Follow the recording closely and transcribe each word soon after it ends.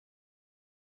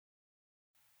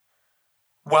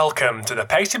Welcome to the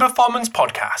Pacey Performance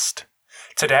Podcast.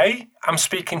 Today, I'm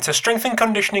speaking to strength and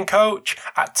conditioning coach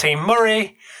at Team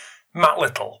Murray, Matt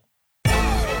Little.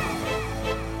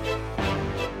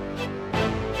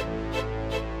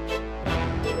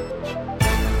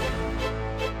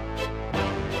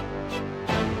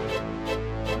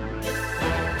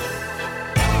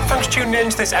 Thanks for tuning in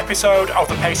to this episode of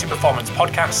the Pacey Performance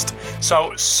Podcast.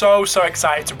 So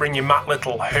excited to bring you Matt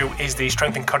Little, who is the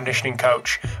strength and conditioning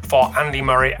coach for Andy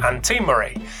Murray and Team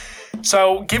Murray.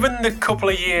 So given the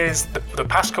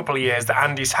past couple of years that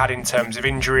Andy's had in terms of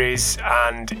injuries,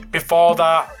 and before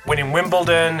that, winning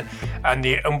Wimbledon and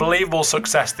the unbelievable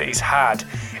success that he's had,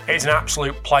 it's an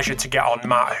absolute pleasure to get on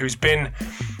Matt, who's been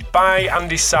by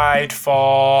Andy's side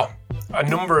for a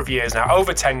number of years now,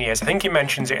 over 10 years. I think he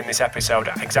mentions it in this episode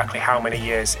exactly how many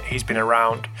years he's been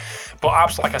around.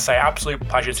 But like I say, absolute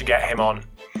pleasure to get him on.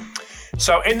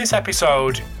 So in this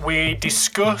episode, we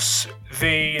discuss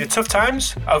the tough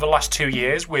times over the last 2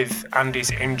 years with Andy's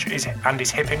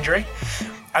hip injury,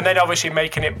 and then obviously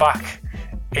making it back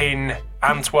in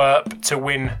Antwerp to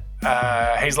win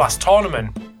his last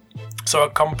tournament. So a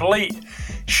complete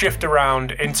shift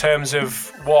around in terms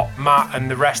of what Matt and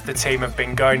the rest of the team have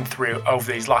been going through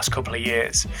over these last couple of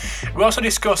years. We also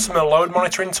discussed some of the load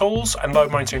monitoring tools and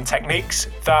load monitoring techniques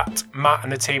that Matt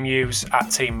and the team use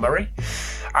at Team Murray,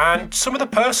 and some of the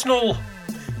personal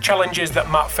challenges that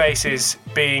Matt faces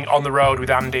being on the road with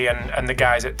Andy and the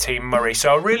guys at Team Murray.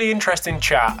 So a really interesting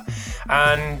chat,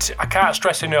 and I can't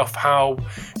stress enough how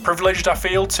privileged I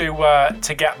feel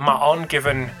to get Matt on,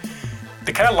 given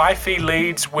the kind of life he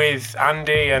leads with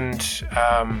Andy and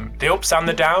the ups and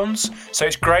the downs. So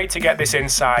it's great to get this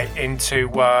insight into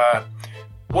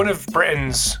one of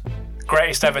Britain's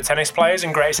greatest ever tennis players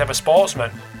and greatest ever sportsmen.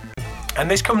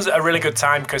 And this comes at a really good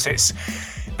time because it's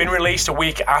been released a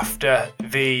week after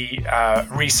the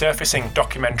resurfacing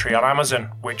documentary on Amazon,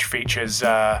 which features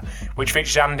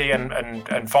Andy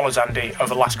and follows Andy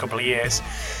over the last couple of years.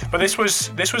 But this was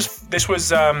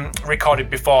recorded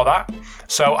before that,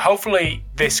 so hopefully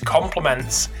this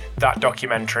complements that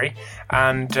documentary.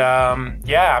 And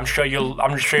I'm sure you'll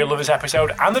love this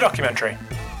episode and the documentary.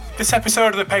 This episode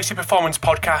of the Pacey Performance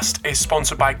Podcast is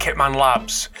sponsored by Kitman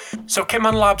Labs. So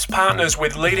Kitman Labs partners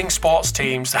with leading sports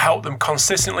teams to help them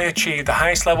consistently achieve the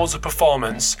highest levels of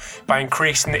performance by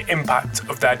increasing the impact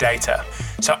of their data.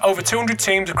 So over 200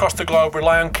 teams across the globe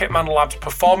rely on Kitman Labs'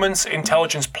 performance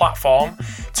intelligence platform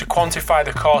to quantify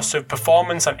the costs of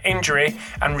performance and injury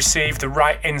and receive the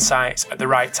right insights at the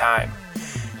right time.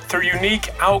 Through unique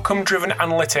outcome-driven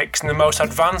analytics and the most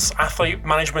advanced athlete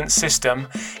management system,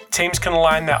 teams can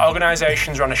align their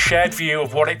organizations around a shared view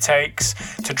of what it takes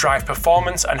to drive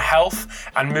performance and health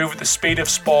and move at the speed of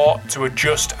sport to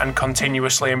adjust and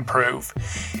continuously improve.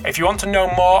 If you want to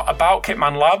know more about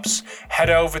Kitman Labs, head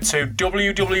over to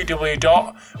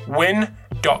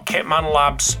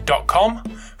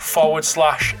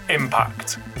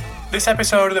www.win.kitmanlabs.com/impact. This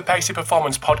episode of the Pacey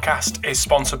Performance Podcast is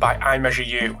sponsored by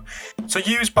iMeasureU. So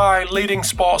used by leading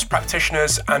sports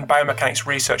practitioners and biomechanics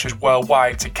researchers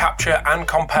worldwide to capture and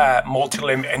compare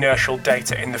multi-limb inertial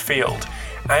data in the field,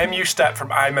 IMU Step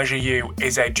from iMeasureU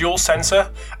is a dual sensor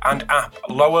and app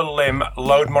lower limb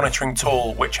load monitoring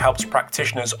tool which helps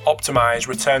practitioners optimize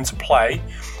return to play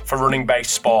for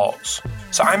running-based sports.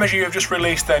 So iMeasureU have just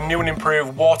released their new and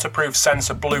improved waterproof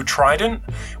sensor Blue Trident,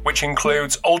 which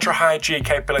includes ultra-high G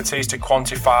capabilities to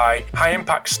quantify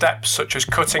high-impact steps such as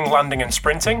cutting, landing and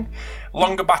sprinting,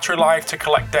 longer battery life to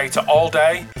collect data all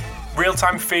day,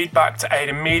 real-time feedback to aid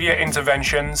immediate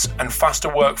interventions, and faster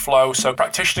workflow so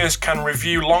practitioners can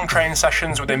review long training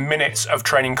sessions within minutes of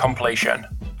training completion.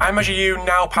 iMeasureU,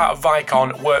 now part of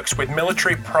Vicon, works with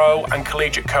military, pro and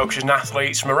collegiate coaches and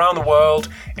athletes from around the world,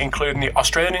 including the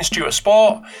Australian Institute of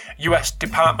Sport, US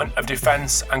Department of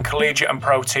Defense and collegiate and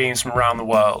pro teams from around the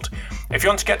world. If you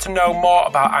want to get to know more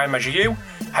about iMeasureU,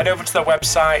 head over to their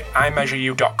website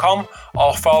iMeasureU.com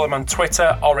or follow them on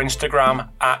Twitter or Instagram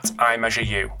at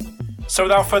iMeasureU. So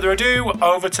without further ado,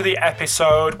 over to the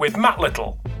episode with Matt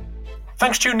Little.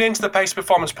 Thanks for tuning in to the Pacey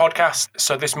Performance Podcast.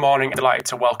 So this morning, I'm delighted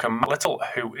to welcome Matt Little,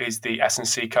 who is the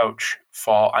S&C coach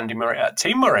for Andy Murray at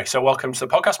Team Murray. So welcome to the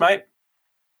podcast, mate.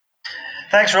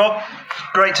 Thanks, Rob.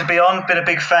 Great to be on. Been a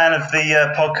big fan of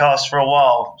the podcast for a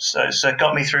while. So it's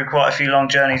got me through quite a few long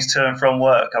journeys to and from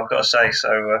work, I've got to say.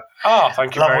 So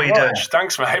thank you very much.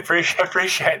 Thanks, mate.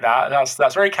 Appreciate that.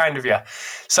 That's very kind of you.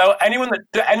 So anyone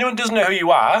doesn't know who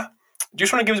you are,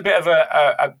 just want to give us a bit of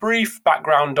a brief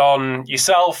background on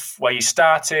yourself, where you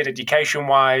started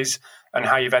education-wise, and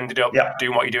how you've ended up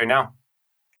doing what you're doing now.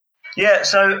 Yeah,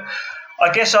 so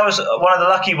I guess I was one of the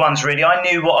lucky ones, really. I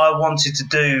knew what I wanted to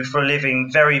do for a living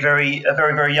a very,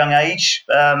 very young age.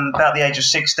 About the age of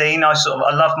 16, I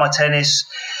loved my tennis.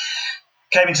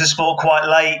 Came into the sport quite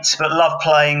late, but loved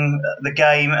playing the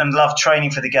game and loved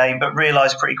training for the game, but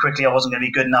realised pretty quickly I wasn't going to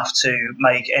be good enough to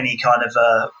make any kind of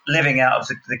living out of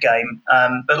the game.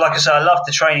 But like I said, I loved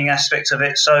the training aspect of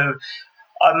it, so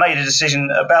I made a decision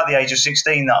about the age of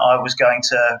 16 that I was going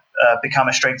to become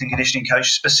a strength and conditioning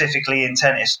coach, specifically in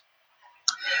tennis.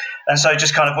 And so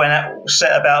just kind of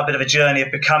set about a bit of a journey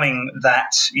of becoming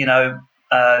that,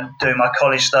 doing my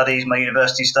college studies, my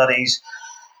university studies,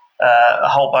 a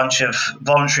whole bunch of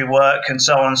voluntary work and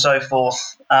so on and so forth.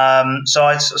 So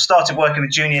I started working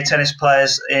with junior tennis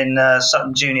players in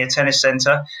Sutton Junior Tennis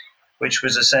Centre, which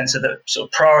was a centre that sort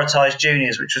of prioritised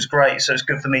juniors, which was great. So it's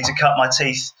good for me to cut my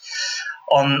teeth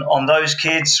on those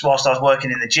kids whilst I was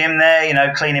working in the gym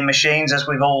there, cleaning machines, as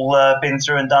we've all been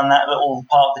through and done that little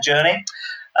part of the journey.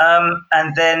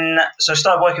 And then, so I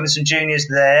started working with some juniors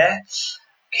there.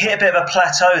 Hit a bit of a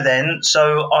plateau then,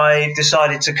 so I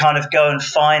decided to kind of go and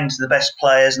find the best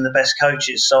players and the best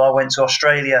coaches. So I went to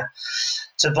Australia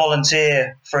to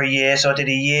volunteer for a year. So I did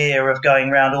a year of going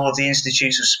around all of the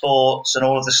institutes of sports and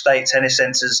all of the state tennis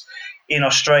centres in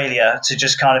Australia to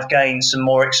just kind of gain some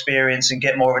more experience and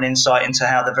get more of an insight into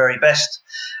how the very best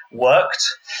worked.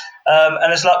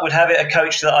 And as luck would have it, a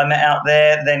coach that I met out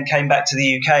there then came back to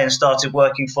the UK and started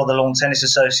working for the Lawn Tennis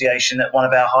Association at one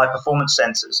of our high performance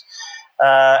centres.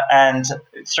 And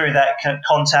through that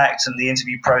contact and the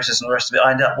interview process and the rest of it,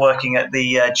 I ended up working at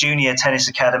the Junior Tennis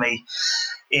Academy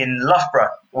in Loughborough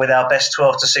with our best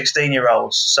 12 to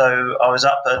 16-year-olds. So I was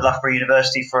up at Loughborough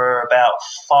University for about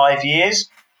 5 years.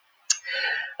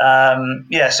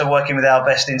 So working with our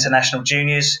best international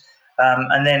juniors.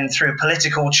 And then through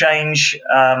political change,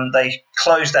 they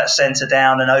closed that centre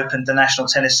down and opened the National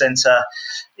Tennis Centre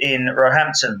in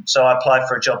Roehampton. So I applied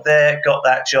for a job there, got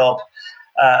that job,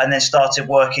 and then started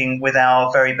working with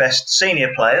our very best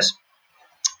senior players,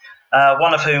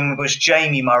 one of whom was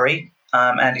Jamie Murray,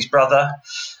 Andy's brother.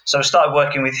 So I started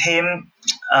working with him,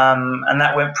 and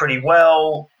that went pretty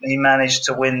well. He managed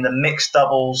to win the mixed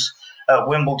doubles at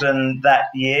Wimbledon that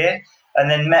year, and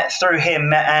then met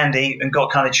Andy and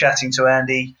got kind of chatting to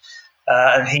Andy,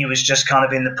 and he was just kind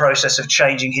of in the process of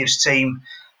changing his team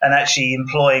and actually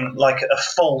employing like a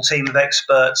full team of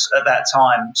experts at that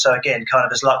time. So again, kind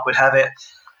of as luck would have it,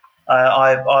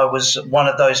 I was one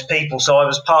of those people. So I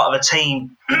was part of a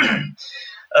team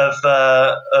of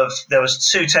there was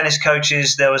 2 tennis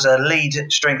coaches, there was a lead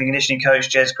strength and conditioning coach,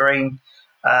 Jez Green,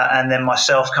 and then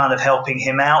myself kind of helping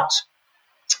him out,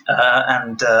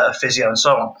 and physio and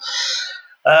so on.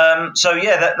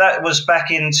 That was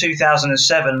back in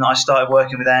 2007. I started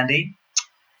working with Andy,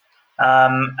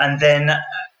 and then.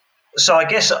 So I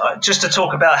guess just to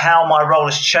talk about how my role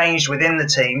has changed within the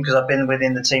team, because I've been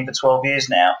within the team for 12 years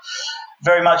now.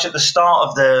 Very much at the start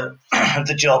of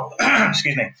the job,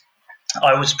 excuse me,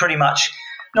 I was pretty much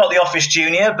not the office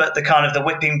junior, but the kind of the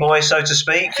whipping boy, so to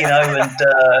speak, and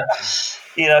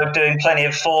doing plenty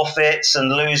of forfeits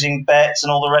and losing bets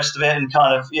and all the rest of it, and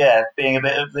kind of being a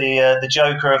bit of the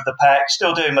joker of the pack.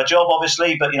 Still doing my job,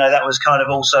 obviously, but that was kind of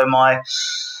also my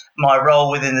role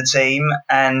within the team.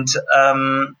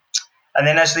 And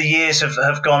then as the years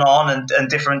have gone on and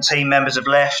different team members have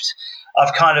left,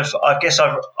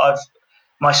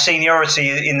 my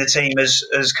seniority in the team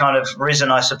has kind of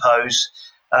risen, I suppose,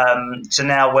 to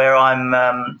now where I'm,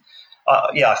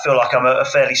 I feel like I'm a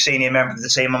fairly senior member of the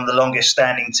team. I'm the longest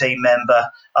standing team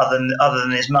member other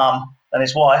than his mum and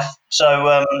his wife.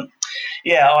 So,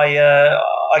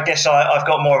 I guess I've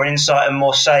got more of an insight and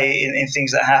more say in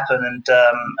things that happen,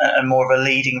 and more of a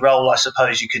leading role, I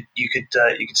suppose you could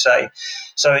say.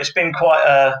 So it's been quite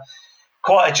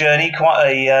a journey, quite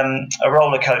a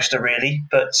roller coaster, really.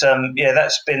 But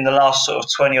that's been the last sort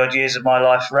of 20 odd years of my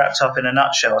life wrapped up in a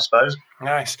nutshell, I suppose.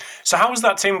 Nice. So how was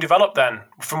that team developed then?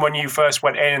 From when you first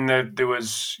went in, and there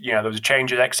was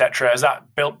changes, etc. Has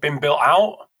that been built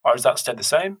out, or has that stayed the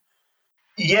same?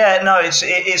 Yeah, no,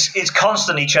 it's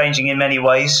constantly changing in many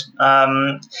ways,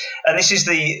 and this is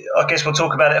I guess we'll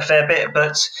talk about it a fair bit.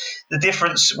 But the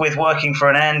difference with working for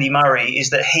an Andy Murray is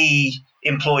that he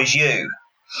employs you,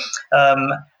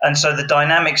 and so the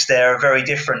dynamics there are very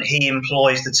different. He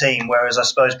employs the team, whereas I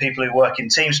suppose people who work in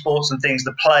team sports and things,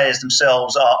 the players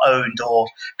themselves are owned or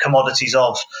commodities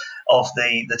of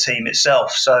the team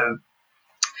itself. So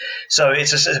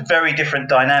it's a very different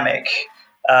dynamic.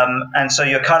 And so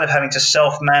you're kind of having to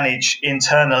self-manage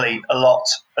internally a lot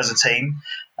as a team,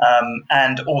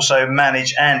 and also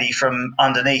manage Andy from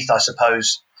underneath, I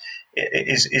suppose,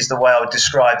 is the way I would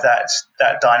describe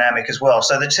that dynamic as well.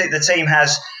 So the team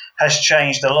has has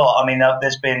changed a lot. I mean,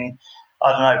 there's been,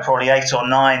 I don't know, probably 8 or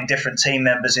 9 different team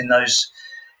members in those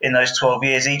 12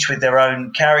 years, each with their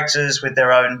own characters, with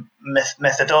their own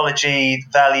methodology,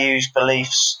 values,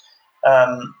 beliefs,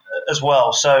 as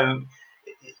well. So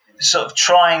sort of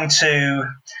trying to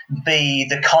be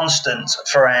the constant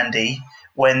for Andy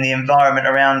when the environment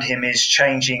around him is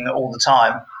changing all the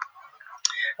time,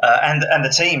 and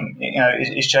the team,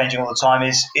 is changing all the time,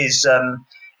 is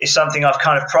something I've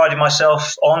kind of prided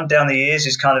myself on down the years,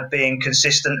 is kind of being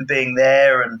consistent and being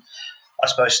there, and I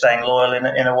suppose staying loyal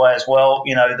in a way as well.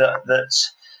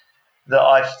 That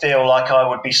I feel like I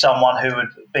would be someone who would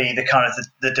be the kind of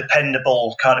the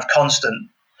dependable kind of constant,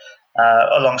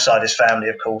 alongside his family,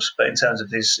 of course. But in terms of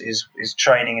his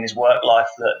training and his work life,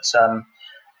 that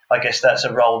I guess that's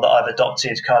a role that I've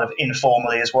adopted kind of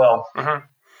informally as well. Mm-hmm.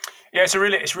 Yeah, it's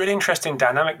really interesting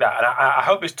dynamic, that, and I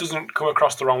hope this doesn't come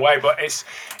across the wrong way, but it's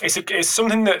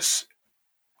something that's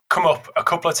come up a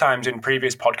couple of times in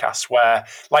previous podcasts where,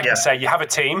 like you say, you have a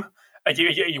team,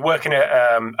 you work in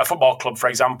a football club, for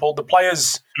example. The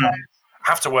players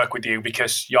have to work with you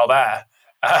because you're there.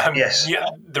 Yes.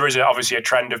 There is obviously a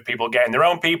trend of people getting their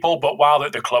own people, but while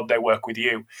at the club, they work with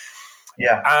you.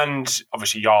 Yeah. And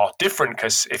obviously you're different,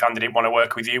 because if Andy didn't want to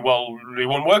work with you, well, he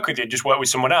wouldn't work with you, just work with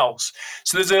someone else.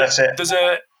 So there's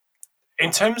a in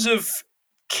terms of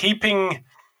keeping,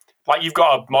 like, you've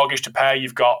got a mortgage to pay,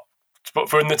 you've got to put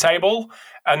food on the table,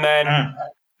 and then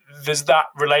there's that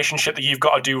relationship that you've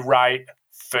got to do right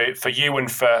for you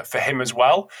and for him as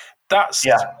well. That's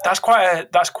quite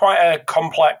a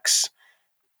complex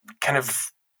kind of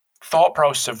thought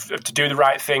process of to do the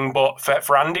right thing, but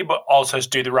for Andy, but also to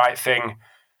do the right thing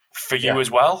for you as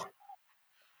well.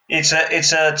 It's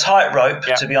a tightrope,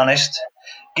 to be honest.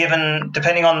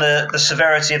 Depending on the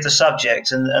severity of the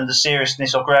subject and the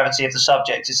seriousness or gravity of the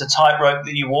subject, it's a tightrope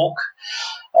that you walk,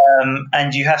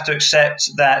 and you have to accept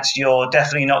that you're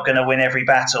definitely not going to win every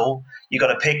battle. You've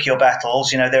got to pick your battles.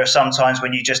 There are some times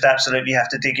when you just absolutely have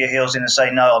to dig your heels in and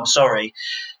say, no, I'm sorry.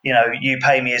 You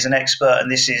pay me as an expert,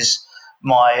 and this is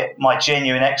my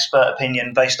genuine expert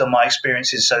opinion based on my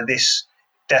experiences. So this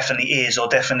definitely is or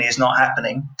definitely is not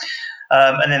happening.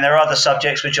 And then there are other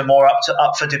subjects which are more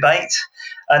up for debate.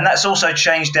 And that's also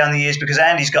changed down the years because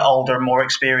Andy's got older and more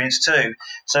experienced too.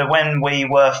 So when we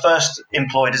were first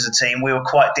employed as a team, we were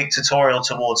quite dictatorial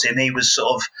towards him. He was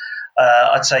sort of,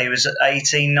 I'd say he was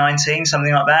 18, 19,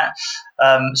 something like that.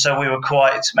 So we were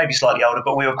quite, maybe slightly older,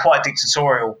 but we were quite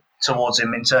dictatorial towards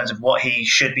him in terms of what he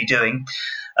should be doing.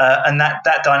 And that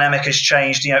dynamic has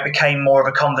changed. It became more of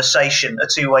a conversation, a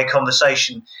two-way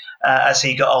conversation as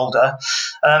he got older.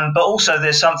 But also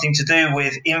there's something to do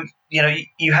with,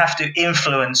 you have to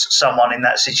influence someone in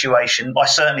that situation.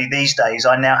 Certainly these days,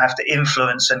 I now have to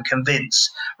influence and convince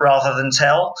rather than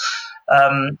tell.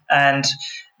 And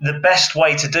the best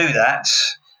way to do that,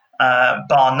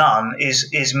 bar none,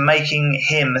 is making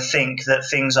him think that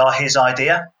things are his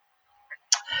idea.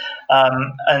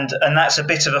 And that's a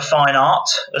bit of a fine art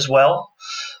as well.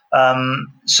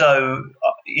 So,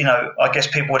 I guess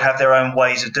people would have their own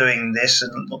ways of doing this.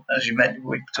 And as you mentioned,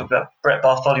 we talked about Brett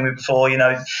Bartholomew before,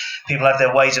 people have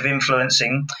their ways of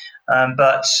influencing.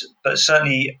 But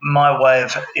certainly my way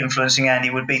of influencing Andy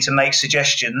would be to make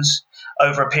suggestions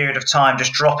over a period of time,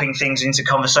 just dropping things into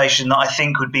conversation that I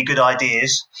think would be good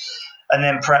ideas. And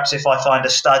then perhaps if I find a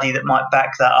study that might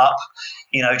back that up,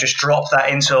 just drop that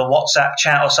into a WhatsApp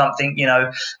chat or something,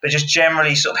 but just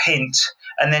generally sort of hint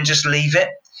and then just leave it.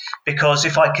 Because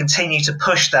if I continue to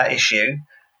push that issue,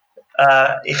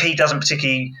 if he doesn't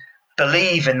particularly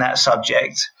believe in that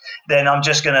subject, then I'm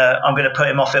going to put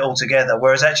him off it altogether.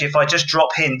 Whereas actually, if I just drop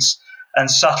hints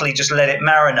and subtly just let it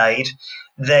marinate,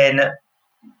 then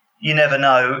you never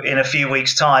know, in a few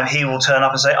weeks' time, he will turn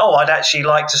up and say, oh, I'd actually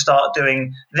like to start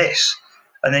doing this.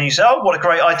 And then you say, oh, what a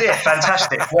great idea.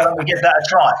 Fantastic. Why don't we give that a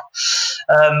try?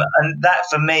 And that,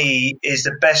 for me, is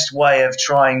the best way of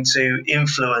trying to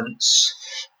influence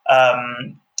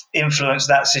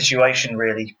that situation,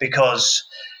 really, because,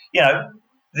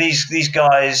 these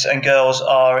guys and girls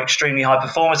are extremely high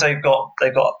performers. They've got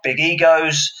big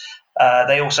egos.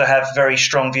 They also have very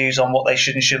strong views on what they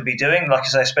should and shouldn't be doing. Like I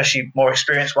say, especially more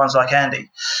experienced ones like Andy.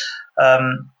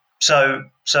 So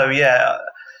yeah,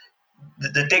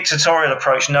 the dictatorial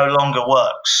approach no longer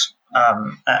works,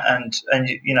 and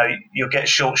you'll get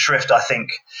short shrift, I think,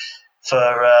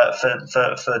 for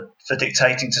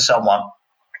dictating to someone.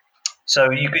 So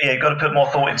you've got to put more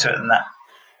thought into it than that.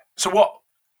 So what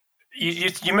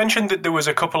you mentioned that there was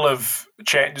a couple of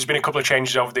there's been a couple of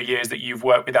changes over the years that you've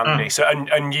worked with Andy. So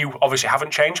and you obviously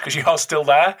haven't changed because you're still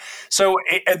there. So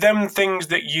are them things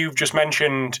that you've just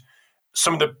mentioned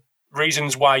some of the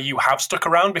reasons why you have stuck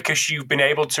around, because you've been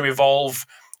able to evolve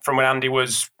from when Andy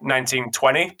was 19,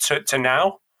 20 to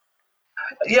now?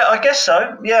 Yeah, I guess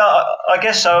so. Yeah, I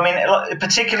guess so. I mean,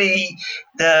 particularly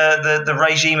the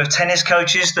regime of tennis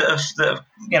coaches that have,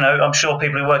 I'm sure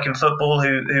people who work in football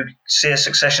who see a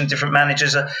succession of different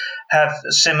managers have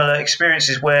similar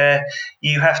experiences where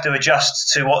you have to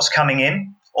adjust to what's coming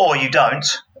in, or you don't.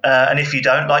 And if you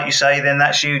don't, like you say, then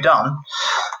that's you done.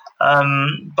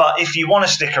 But if you want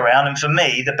to stick around, and for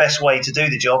me, the best way to do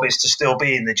the job is to still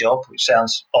be in the job, which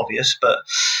sounds obvious, but,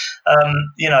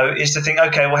 is to think,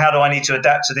 okay, well, how do I need to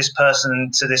adapt to this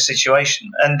person, to this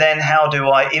situation? And then how do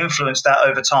I influence that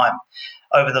over time,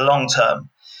 over the long term?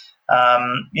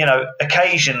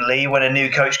 Occasionally when a new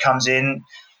coach comes in,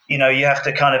 you have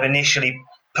to kind of initially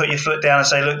put your foot down and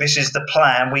say, look, this is the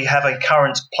plan. We have a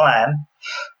current plan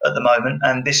at the moment,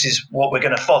 and this is what we're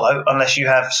going to follow, unless you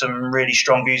have some really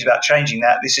strong views about changing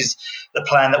that. This is the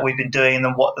plan that we've been doing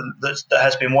and what that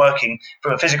has been working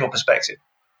from a physical perspective.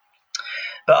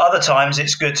 But other times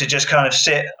it's good to just kind of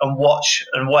sit and watch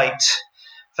and wait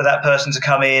for that person to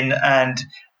come in and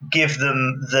give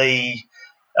them the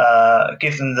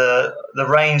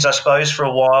reins, I suppose, for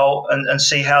a while and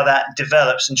see how that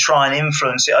develops and try and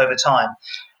influence it over time.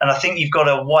 And I think you've got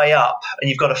to weigh up and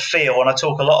you've got to feel, and I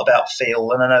talk a lot about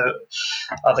feel, and I know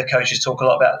other coaches talk a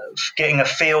lot about getting a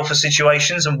feel for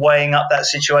situations and weighing up that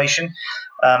situation.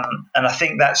 And I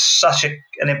think that's such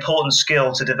an important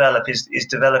skill to develop is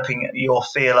developing your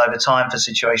feel over time for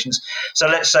situations. So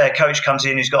let's say a coach comes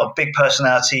in who's got a big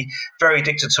personality, very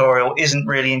dictatorial, isn't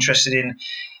really interested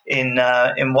in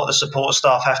what the support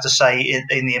staff have to say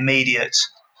in the immediate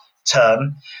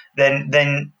term,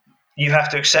 then you have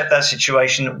to accept that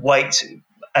situation, wait,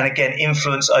 and again,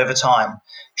 influence over time,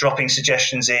 dropping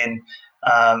suggestions in,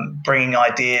 bringing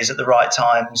ideas at the right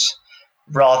times,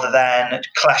 rather than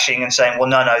clashing and saying, well,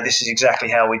 no, this is exactly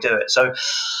how we do it. So,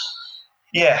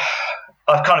 yeah,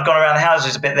 I've kind of gone around the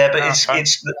houses a bit there, but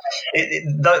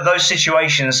those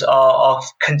situations are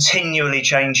continually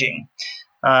changing.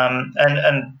 And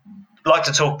I'd like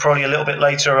to talk probably a little bit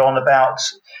later on about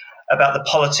the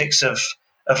politics of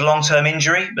long-term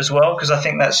injury as well, because I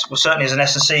think that's, well, certainly as an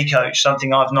S&C coach,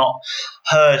 something I've not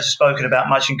heard spoken about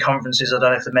much in conferences. I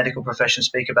don't know if the medical profession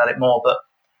speak about it more, but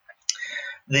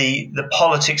the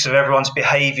politics of everyone's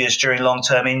behaviours during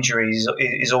long-term injuries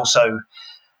is also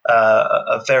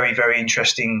a very, very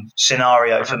interesting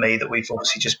scenario for me that we've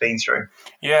obviously just been through.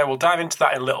 Yeah, we'll dive into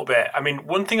that in a little bit. I mean,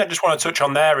 one thing I just want to touch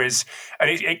on there is, and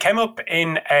it came up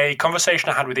in a conversation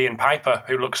I had with Ian Piper,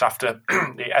 who looks after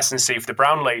the S&C for the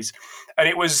Brownlees, and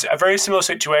it was a very similar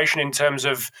situation in terms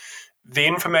of the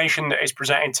information that is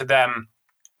presented to them,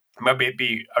 maybe it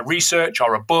be a research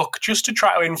or a book, just to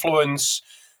try to influence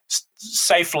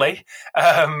safely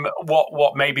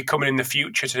what may be coming in the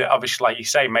future to, obviously, like you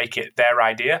say, make it their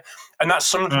idea. And that's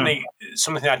something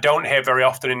I don't hear very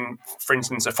often in, for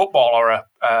instance, a football or a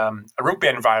rugby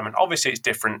environment. Obviously, it's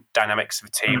different dynamics of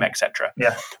a team, etc.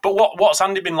 Yeah. But what's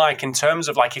Andy been like in terms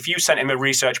of, like, if you sent him a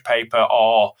research paper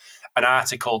or an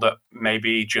article that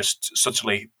maybe just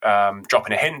subtly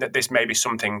dropping a hint that this may be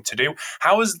something to do,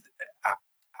 how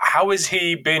has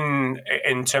he been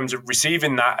in terms of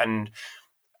receiving that and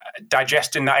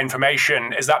digesting that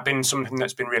information? Has that been something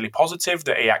that's been really positive,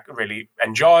 that he really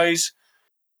enjoys?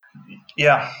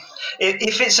 Yeah,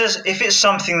 if it's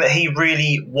something that he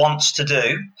really wants to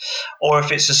do, or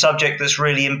if it's a subject that's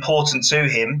really important to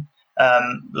him,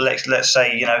 let's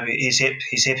say his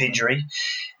hip injury,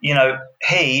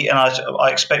 he, and I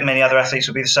expect many other athletes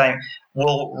will be the same,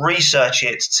 will research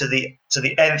it to the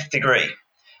nth degree,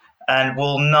 and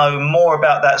will know more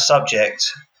about that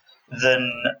subject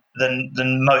than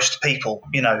most people.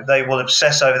 They will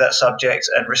obsess over that subject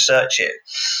and research it.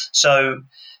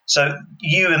 So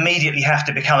you immediately have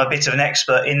to become a bit of an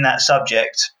expert in that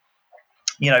subject,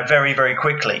 very, very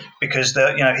quickly, because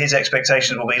his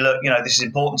expectations will be, look, this is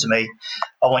important to me.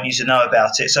 I want you to know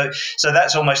about it. So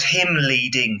that's almost him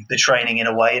leading the training in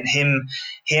a way, and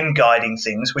him guiding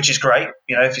things, which is great.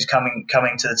 If he's coming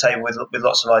to the table with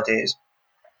lots of ideas.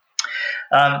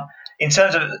 In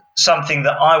terms of something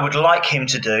that I would like him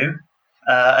to do,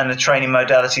 and a training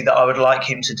modality that I would like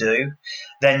him to do,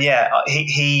 then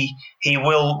he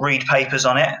will read papers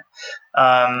on it.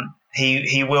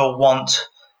 He will want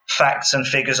facts and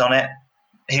figures on it.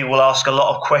 He will ask a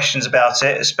lot of questions about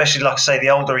it, especially, like I say, the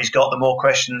older he's got, the more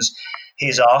questions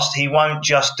he's asked. He won't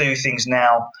just do things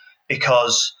now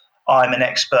because I'm an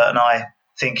expert and I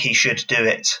think he should do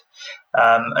it.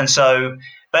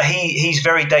 But he's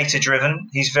very data driven.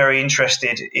 He's very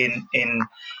interested in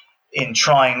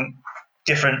trying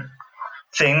different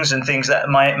things and things that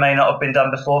may not have been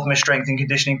done before from a strength and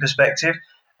conditioning perspective,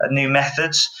 new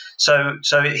methods. So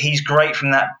he's great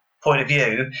from that point of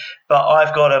view, but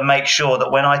I've got to make sure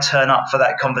that when I turn up for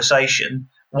that conversation,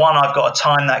 one, I've got to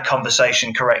time that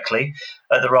conversation correctly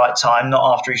at the right time,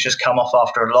 not after he's just come off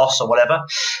after a loss or whatever,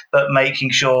 but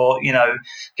making sure,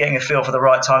 getting a feel for the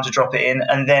right time to drop it in.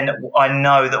 And then I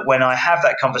know that when I have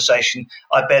that conversation,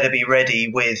 I better be ready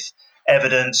with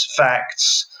evidence,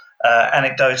 facts,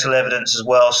 anecdotal evidence as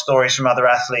well, stories from other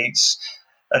athletes,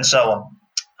 and so on.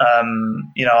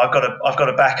 I've got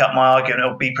to back up my argument,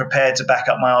 or be prepared to back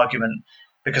up my argument,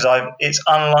 because it's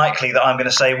unlikely that I'm going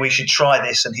to say we should try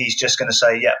this and he's just going to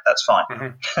say, yeah, that's fine.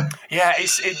 Mm-hmm. Yeah,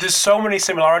 there's so many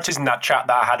similarities in that chat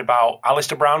that I had about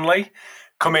Alistair Brownlee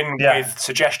coming with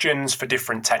suggestions for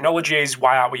different technologies.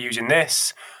 Why aren't we using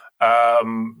this?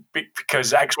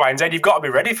 Because X, Y, and Z. You've got to be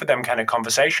ready for them kind of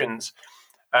conversations.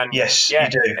 And yes, you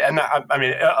do. And I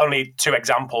mean, only two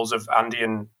examples of Andy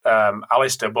and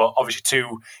Alistair, but obviously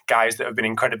two guys that have been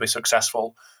incredibly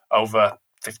successful over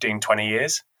 15, 20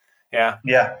 years. Yeah.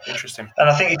 Interesting. And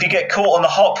I think if you get caught on the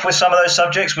hop with some of those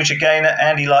subjects, which again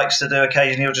Andy likes to do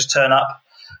occasionally, he'll just turn up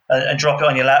and drop it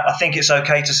on your lap. I think it's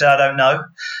okay to say I don't know,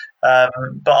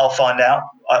 but I'll find out.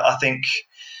 I think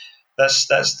that's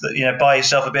buy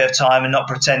yourself a bit of time and not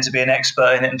pretend to be an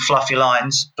expert in it and fluff your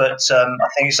lines. But I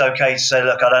think it's okay to say,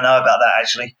 look, I don't know about that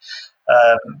actually.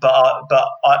 But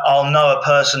I'll know a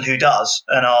person who does,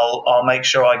 and I'll make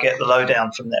sure I get the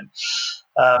lowdown from them.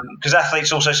 Because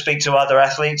athletes also speak to other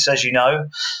athletes, as you know.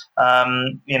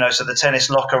 So the tennis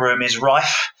locker room is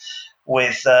rife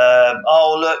with,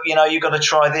 you've got to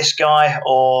try this guy,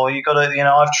 or you've got to,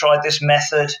 I've tried this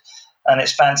method and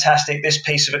it's fantastic. This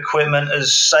piece of equipment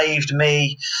has saved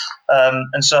me.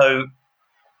 And so,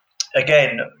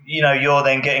 again, you're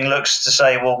then getting looks to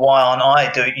say, well, why aren't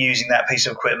I using that piece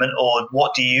of equipment, or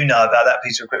what do you know about that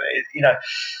piece of equipment?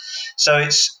 So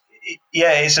it's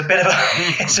a bit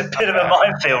of a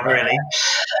minefield, really.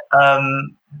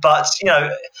 But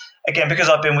again, because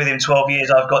I've been with him 12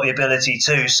 years, I've got the ability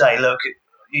to say, look,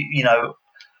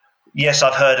 yes,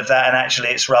 I've heard of that, and actually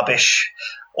it's rubbish,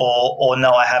 or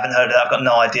no, I haven't heard of that. I've got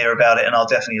no idea about it, and I'll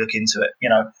definitely look into it.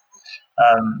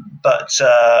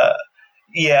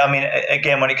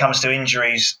 Again, when it comes to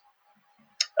injuries,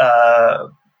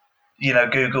 the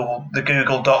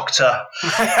Google doctor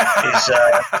is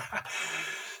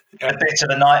a bit of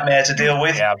a nightmare to deal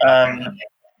with.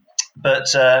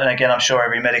 But again, I'm sure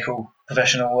every medical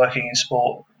professional working in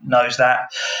sport knows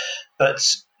that. But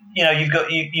you've got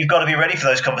to be ready for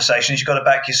those conversations. You've got to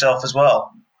back yourself as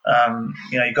well.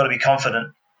 You've got to be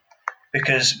confident,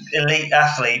 because elite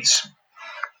athletes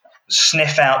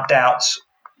sniff out doubts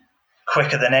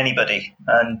quicker than anybody,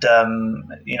 and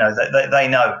they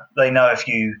know if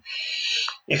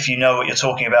you know what you're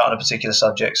talking about on a particular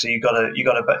subject. So you got to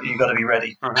be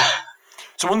ready. Mm-hmm.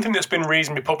 So one thing that's been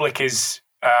reasonably public is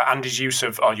Andy's use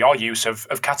of, or your use of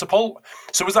Catapult.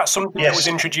 So was that something that was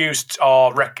introduced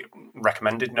or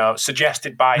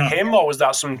suggested by him, or was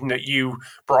that something that you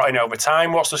brought in over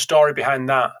time? What's the story behind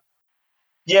that?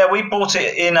 Yeah, we brought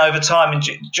it in over time, and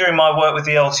during my work with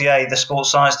the LTA, the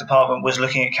sports science department was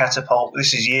looking at Catapult.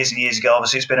 This is years and years ago.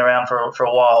 Obviously, it's been around for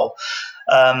a while,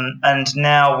 and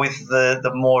now with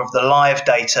the more of the live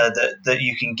data that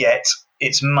you can get,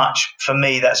 it's much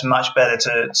better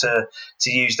to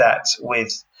use that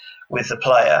with the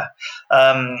player.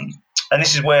 And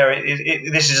this is where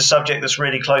this is a subject that's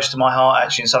really close to my heart,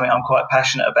 actually, and something I'm quite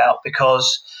passionate about,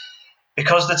 because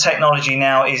the technology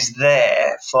now is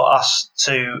there for us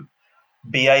to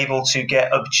be able to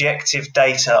get objective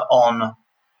data on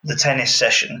the tennis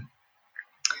session.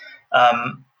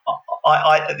 That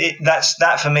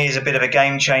for me is a bit of a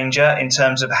game changer in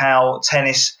terms of how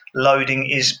tennis loading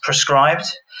is prescribed.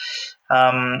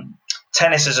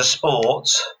 Tennis as a sport,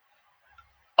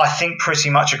 I think pretty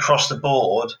much across the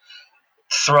board,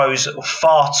 throws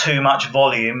far too much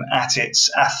volume at its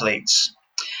athletes.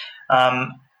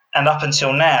 And up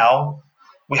until now,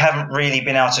 we haven't really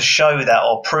been able to show that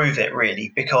or prove it, really,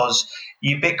 because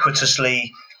ubiquitously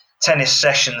tennis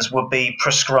sessions would be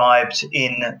prescribed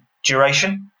in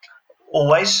duration,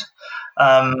 always.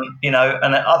 And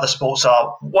other sports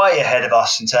are way ahead of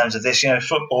us in terms of this.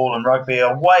 Football and rugby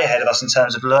are way ahead of us in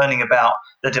terms of learning about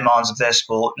the demands of their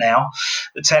sport now.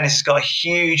 But tennis has got a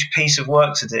huge piece of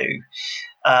work to do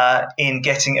in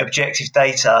getting objective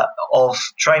data of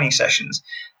training sessions.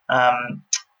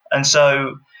 And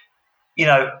so,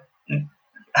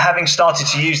 having started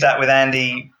to use that with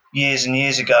Andy years and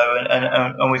years ago,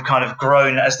 and we've kind of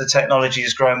grown as the technology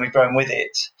has grown, we've grown with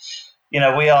it.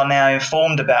 We are now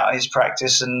informed about his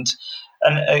practice, and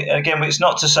again, it's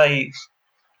not to say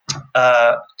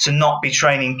to not be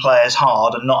training players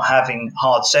hard and not having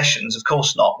hard sessions. Of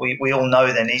course not. We all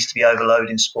know there needs to be overload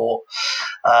in sport.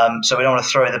 So we don't want to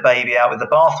throw the baby out with the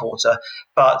bathwater.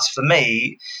 But for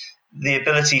me, the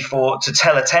ability to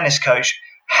tell a tennis coach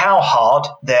how hard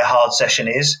their hard session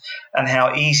is and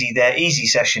how easy their easy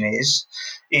session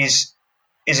is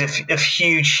of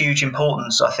huge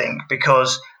importance, I think,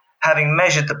 because having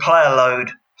measured the player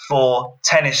load for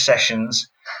tennis sessions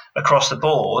across the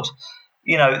board,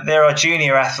 there are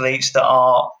junior athletes that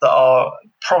are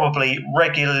probably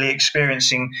regularly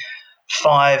experiencing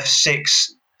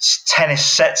 5-6 tennis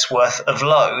sets worth of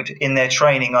load in their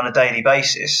training on a daily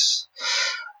basis.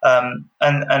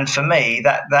 And for me,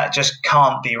 that just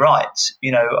can't be right.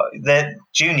 Their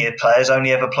junior players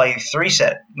only ever play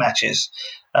 3-set matches.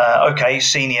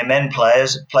 Senior men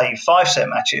players play 5-set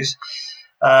matches.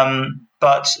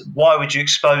 But why would you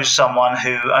expose someone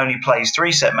who only plays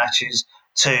 3-set matches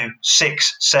to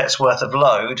 6 sets worth of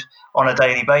load on a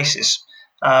daily basis?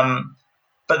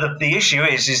 But the issue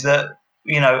is that,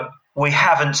 we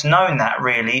haven't known that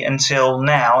really until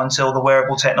the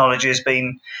wearable technology has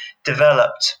been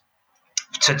developed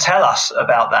to tell us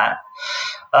about that.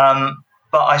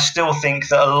 But I still think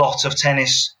that a lot of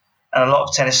tennis and a lot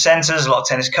of tennis centres, a lot of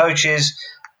tennis coaches,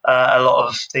 a lot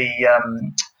of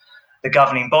the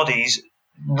governing bodies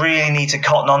really need to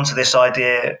cotton on to this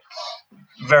idea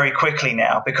very quickly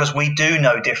now, because we do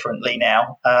know differently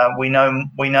now. We know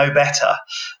better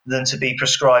than to be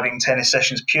prescribing tennis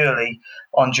sessions purely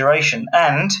on duration.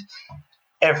 And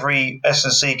every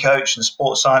S&C coach and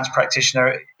sports science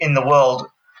practitioner in the world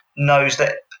knows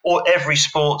that every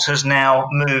sport has now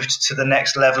moved to the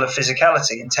next level of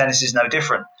physicality, and tennis is no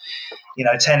different.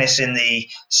 Tennis in the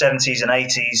 70s and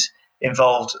 80s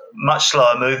involved much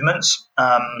slower movements,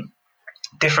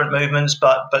 different movements,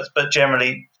 but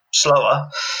generally slower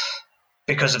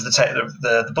because of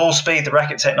the ball speed, the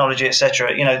racket technology,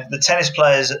 etc. The tennis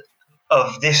players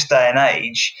of this day and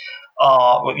age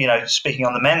are, speaking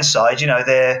on the men's side,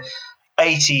 they're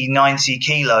 80, 90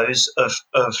 kilos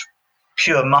of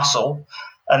pure muscle,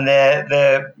 and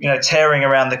they're tearing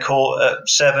around the court at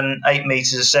 7-8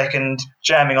 meters a second,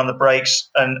 jamming on the brakes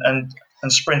and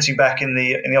sprinting back in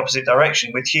the opposite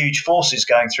direction with huge forces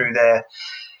going through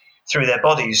their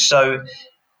bodies. So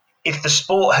if the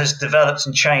sport has developed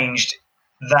and changed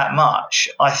that much,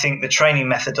 I think the training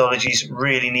methodologies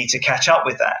really need to catch up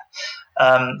with that.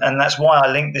 And that's why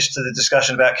I link this to the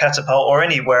discussion about Catapult, or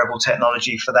any wearable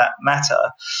technology for that matter.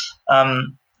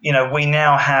 We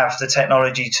now have the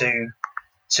technology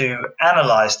to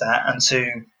analyze that and to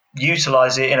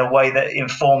utilize it in a way that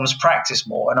informs practice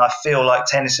more. And I feel like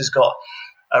tennis has got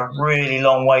a really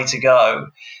long way to go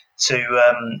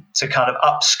to kind of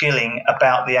upskilling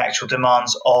about the actual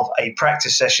demands of a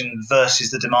practice session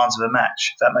versus the demands of a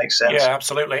match, if that makes sense. Yeah,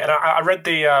 absolutely. And I read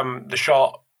the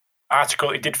short article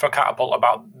it did for Catapult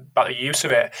about the use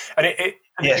of it. And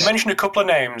Yes. You mentioned a couple of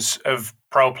names of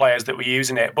pro players that were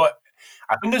using it, but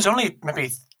I think there's only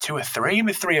maybe 2 or 3,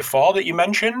 maybe 3 or 4 that you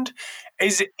mentioned.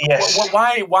 Is it? Yes.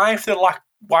 Why is the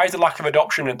lack of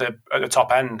adoption at the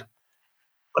top end?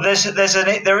 Well,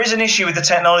 there is an issue with the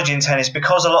technology in tennis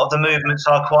because a lot of the movements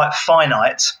are quite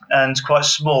finite and quite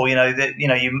small.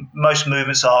 Most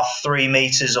movements are 3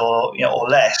 meters or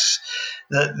less.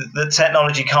 The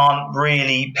technology can't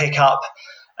really pick up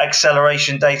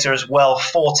acceleration data as well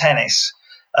for tennis.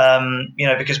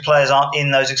 Because players aren't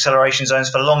in those acceleration zones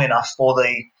for long enough for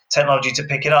the technology to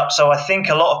pick it up. So I think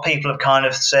a lot of people have kind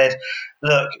of said,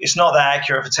 look, it's not that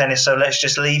accurate for tennis, so let's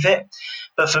just leave it.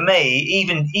 But for me,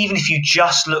 even if you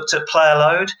just looked at player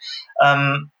load,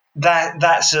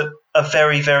 that's a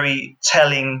very, very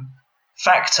telling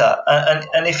factor.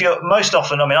 And if you're most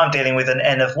often, I'm dealing with an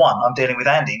N of 1. I'm dealing with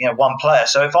Andy, one player.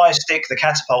 So if I stick the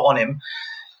Catapult on him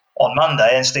on Monday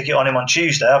and stick it on him on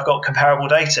Tuesday, I've got comparable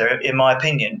data, in my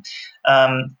opinion.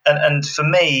 And for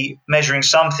me, measuring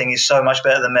something is so much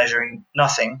better than measuring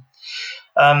nothing.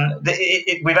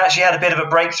 We've actually had a bit of a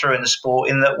breakthrough in the sport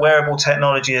in that wearable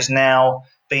technology has now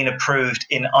been approved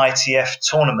in ITF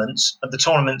tournaments. The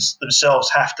tournaments themselves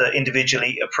have to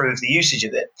individually approve the usage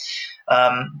of it.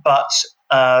 But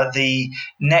the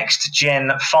next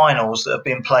gen finals that have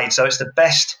been played, so it's the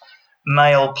best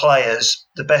male players,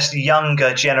 the best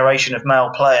younger generation of male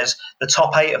players, the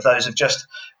top 8 of those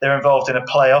they're involved in a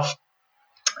playoff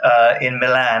in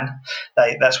Milan.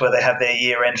 That's where they have their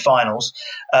year-end finals.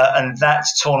 And that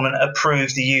tournament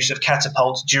approved the use of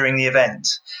Catapult during the event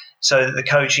so that the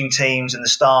coaching teams and the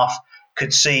staff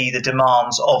could see the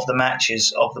demands of the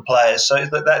matches of the players. So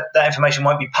that information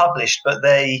won't be published, but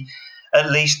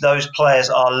at least those players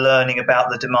are learning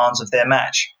about the demands of their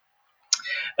match.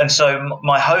 And so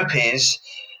my hope is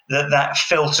that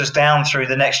filters down through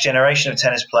the next generation of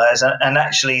tennis players, and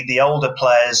actually the older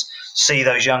players see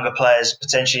those younger players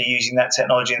potentially using that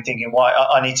technology and thinking, "Why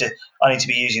I need to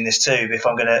be using this too if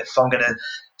I'm gonna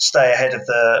stay ahead of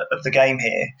the game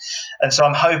here." And so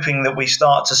I'm hoping that we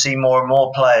start to see more and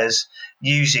more players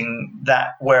using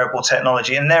that wearable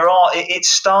technology, and it's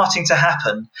starting to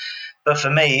happen, but for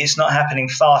me, it's not happening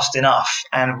fast enough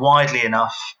and widely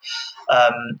enough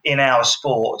in our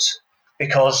sport.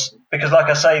 Because, like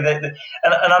I say, and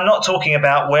I'm not talking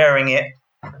about wearing it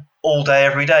all day,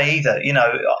 every day either.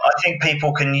 I think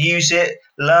people can use it,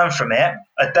 learn from it,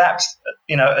 adapt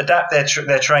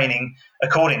their training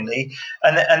accordingly,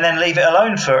 and then leave it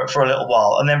alone for a little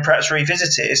while, and then perhaps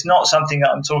revisit it. It's not something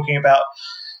that I'm talking about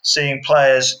seeing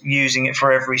players using it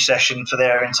for every session for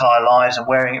their entire lives and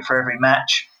wearing it for every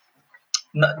match.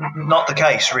 Not the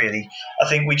case, really. I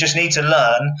think we just need to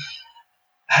learn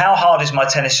how hard is my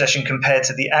tennis session compared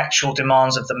to the actual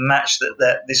demands of the match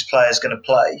that this player is going to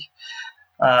play.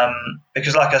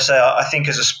 Because, like I say, I think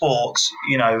as a sport,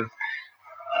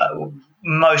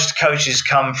 most coaches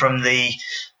come from the,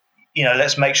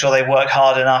 let's make sure they work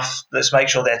hard enough, let's make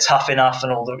sure they're tough enough,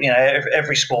 and all the,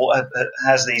 every sport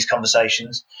has these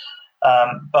conversations.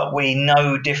 But we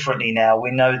know differently now.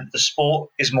 We know that the sport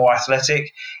is more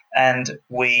athletic, and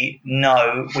we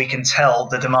know we can tell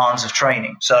the demands of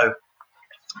training. So,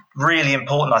 really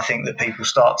important, I think, that people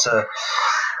start to,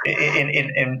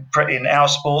 in our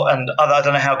sport and other, I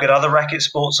don't know how good other racket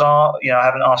sports are. I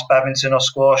haven't asked badminton or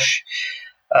squash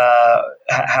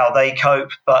how they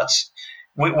cope, but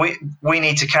we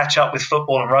need to catch up with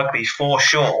football and rugby for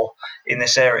sure in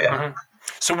this area. Mm-hmm.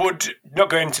 So would, not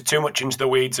go into too much into the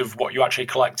weeds of what you actually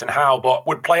collect and how, but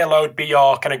would player load be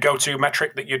your kind of go-to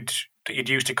metric that you'd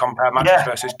use to compare matches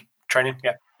versus training?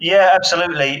 Yeah,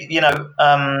 absolutely.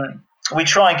 We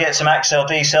try and get some accel,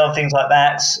 decel, things like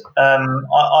that.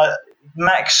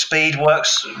 Max speed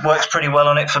works pretty well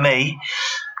on it for me.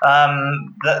 They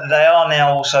are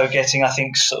now also getting, I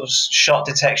think, sort of shot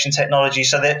detection technology,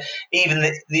 so that even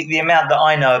the amount that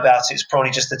I know about it is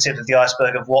probably just the tip of the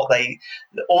iceberg of what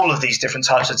all of these different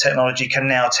types of technology can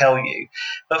now tell you.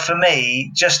 But for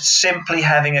me, just simply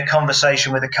having a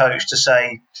conversation with a coach to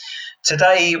say,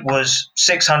 today was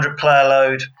 600 player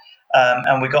load,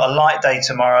 and we've got a light day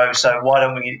tomorrow, so why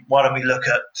don't we look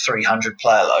at 300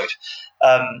 player load?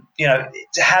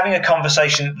 Having a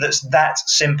conversation that's that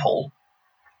simple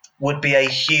would be a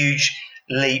huge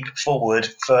leap forward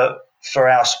for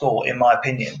our sport, in my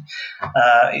opinion.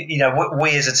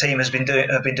 We as a team have been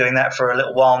doing that for a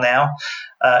little while now,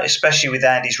 especially with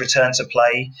Andy's return to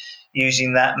play,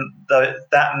 using that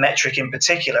metric in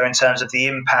particular in terms of the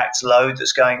impact load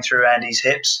that's going through Andy's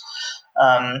hips.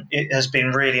 It has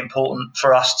been really important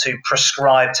for us to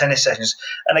prescribe tennis sessions.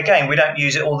 And again, we don't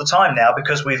use it all the time now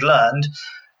because we've learned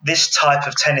this type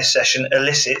of tennis session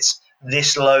elicits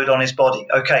this load on his body.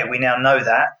 Okay, we now know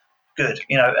that. Good.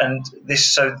 And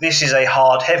this is a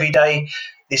hard, heavy day.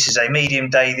 This is a medium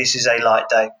day. This is a light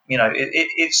day.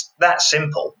 It's that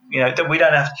simple. That we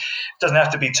don't have. It doesn't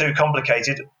have to be too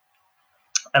complicated.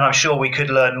 And I'm sure we could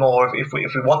learn more if we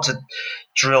want to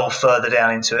drill further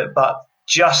down into it. But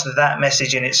just that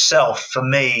message in itself, for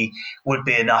me, would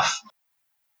be enough.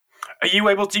 Are you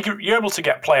able to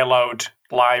get player load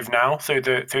live now through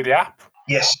the app?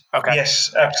 Yes. Okay.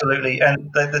 Yes, absolutely.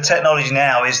 And the technology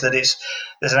now is that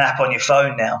there's an app on your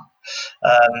phone now.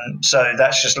 So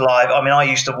that's just live. I mean, I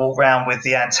used to walk around with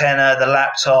the antenna, the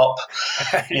laptop,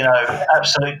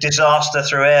 absolute disaster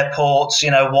through airports.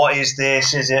 What is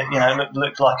this? Is it,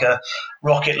 looked like a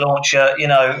rocket launcher,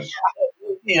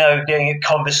 getting it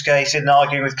confiscated and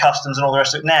arguing with customs and all the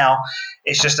rest of it. Now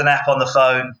it's just an app on the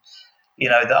phone,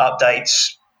 that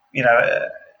updates,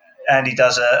 Andy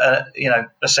does a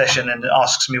session and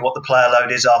asks me what the player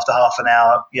load is after half an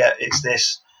hour. Yeah, it's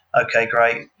this. Okay,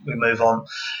 great. We move on.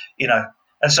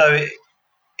 And so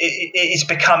it's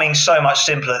becoming so much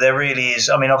simpler. There really is.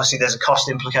 I mean, obviously there's a cost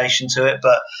implication to it,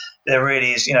 but there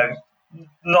really is,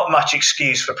 not much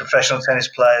excuse for professional tennis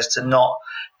players to not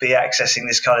be accessing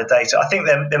this kind of data. I think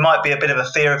there might be a bit of a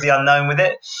fear of the unknown with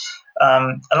it.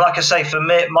 And like I say, for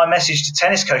me, my message to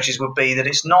tennis coaches would be that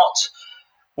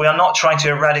we are not trying to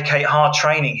eradicate hard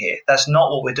training here. That's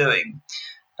not what we're doing.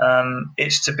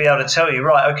 It's to be able to tell you,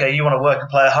 right, okay, you want to work a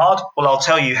player hard? Well, I'll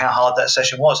tell you how hard that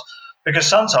session was. Because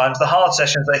sometimes the hard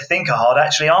sessions they think are hard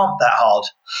actually aren't that hard.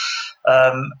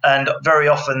 And very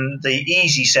often the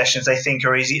easy sessions they think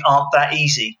are easy aren't that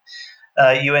easy.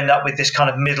 You end up with this kind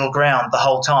of middle ground the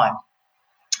whole time.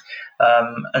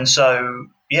 And so,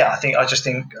 yeah, I think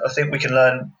we can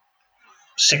learn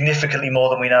significantly more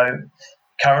than we know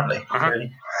currently,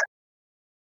 really.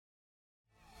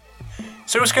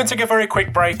 So we're just going to take a very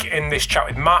quick break in this chat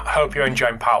with Matt. Hope you're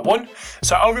enjoying part 1.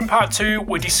 So over in part 2,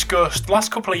 we discussed the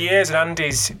last couple of years and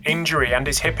Andy's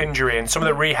hip injury, and some of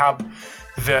the rehab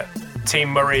that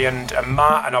Team Murray and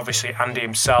Matt, and obviously Andy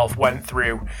himself, went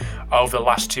through over the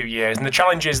last 2 years, and the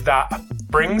challenges that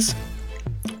brings,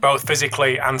 both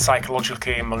physically and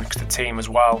psychologically amongst the team as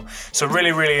well. So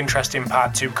really, really interesting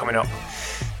part 2 coming up.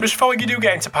 Just before we do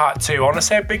get into part 2, I want to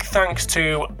say a big thanks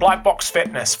to Black Box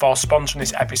Fitness for sponsoring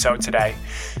this episode today.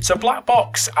 So Black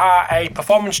Box are a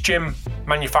performance gym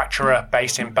manufacturer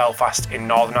based in Belfast in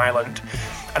Northern Ireland.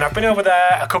 And I've been over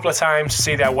there a couple of times to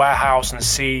see their warehouse and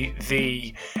see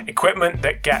the equipment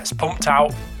that gets pumped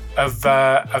out of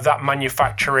that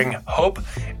manufacturing hub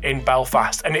in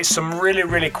Belfast, and it's some really,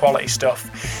 really quality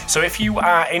stuff. So if you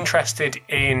are interested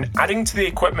in adding to the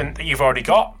equipment that you've already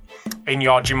got in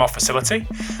your gym or facility,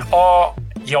 or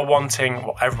you're wanting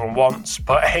what everyone wants,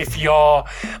 but if you're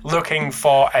looking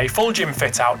for a full gym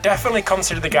fit out, definitely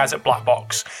consider the guys at Black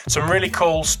Box. Some really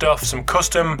cool stuff,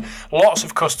 lots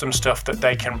of custom stuff that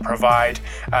they can provide,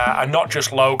 and not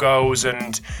just logos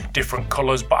and different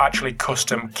colours, but actually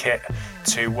custom kit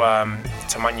to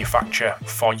manufacture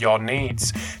for your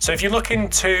needs. So if you're looking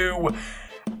to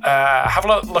have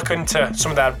a look into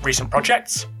some of their recent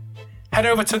projects, head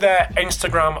over to their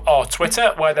Instagram or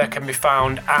Twitter, where they can be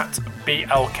found at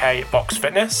BLK Box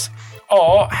Fitness,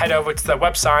 or head over to their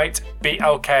website,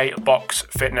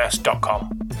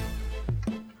 blkboxfitness.com.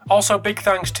 Also, big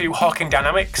thanks to Hawkin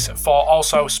Dynamics for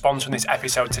also sponsoring this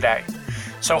episode today.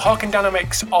 So Hawkin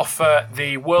Dynamics offer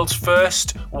the world's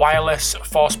first wireless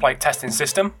force plate testing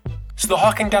system. So the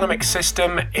Hawkin Dynamics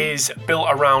system is built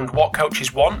around what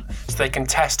coaches want, so they can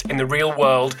test in the real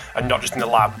world and not just in the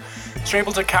lab. So you're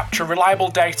able to capture reliable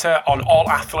data on all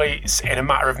athletes in a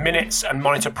matter of minutes and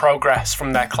monitor progress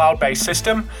from their cloud-based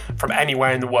system from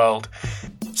anywhere in the world.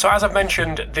 So as I've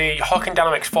mentioned, the Hawkin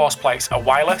Dynamics force plates are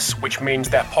wireless, which means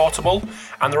they're portable,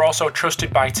 and they're also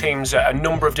trusted by teams at a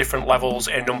number of different levels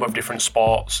in a number of different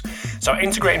sports. So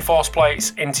integrating force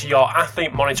plates into your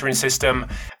athlete monitoring system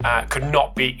could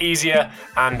not be easier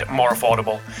and more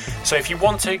affordable. So if you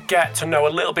want to get to know a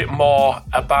little bit more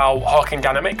about Hawkin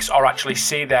Dynamics, or actually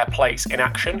see their plates in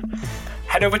action,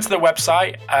 head over to the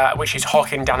website, which is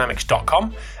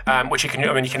hawkindynamics.com, which you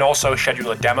can also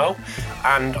schedule a demo,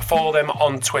 and follow them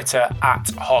on Twitter at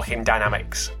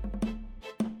hawkindynamics.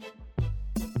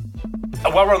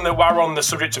 While we're on the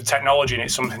subject of technology, and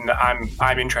it's something that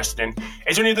I'm interested in,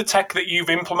 is there any other tech that you've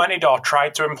implemented or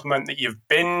tried to implement that you've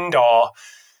binned or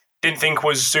didn't think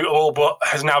was suitable but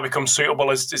has now become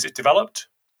suitable as it developed?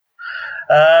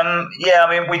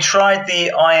 We tried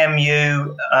the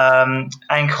IMU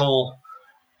ankle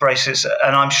bracelets,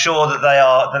 and I'm sure that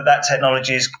that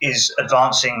technology is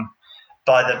advancing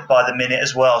by the minute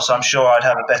as well. So I'm sure I'd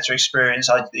have a better experience.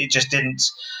 It just didn't.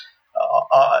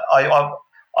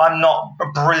 I'm not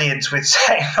brilliant with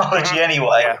technology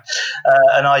anyway,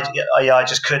 and I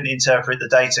just couldn't interpret the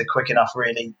data quick enough.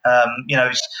 Really,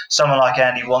 someone like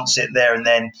Andy wants it there and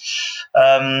then.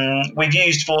 We've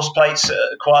used force plates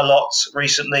quite a lot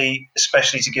recently,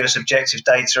 especially to give us objective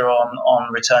data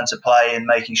on return to play and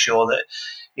making sure that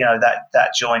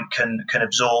that joint can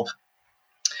absorb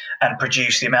and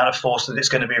produce the amount of force that it's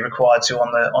going to be required to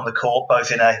on the court, both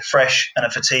in a fresh and a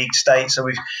fatigued state.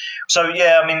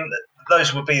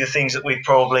 Those would be the things that we've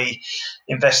probably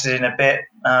invested in a bit.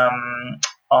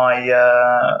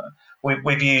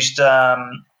 We've used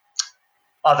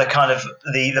other kind of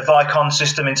the Vicon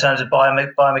system in terms of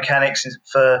biomechanics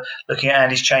for looking at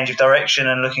Andy's change of direction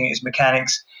and looking at his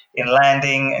mechanics in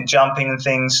landing and jumping and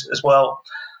things as well.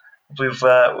 We've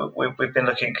been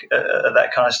looking at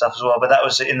that kind of stuff as well, but that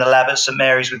was in the lab at St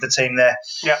Mary's with the team there.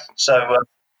 Yeah. So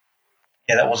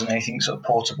that wasn't anything sort of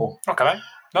portable. Okay.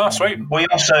 No, sweet. We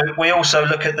also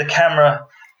look at the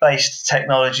camera-based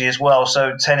technology as well.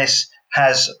 So tennis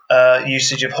has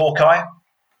usage of Hawkeye.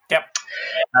 Yep.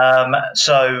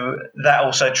 So that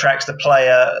also tracks the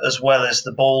player as well as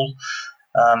the ball.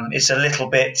 It's a little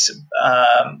bit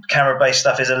camera-based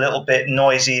stuff is a little bit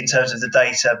noisy in terms of the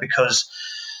data because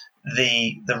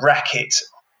the racket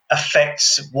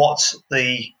affects what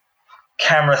the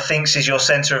camera thinks is your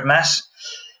center of mass.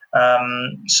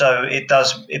 So it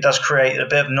does create a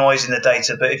bit of noise in the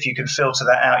data, but if you can filter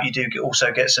that out, you do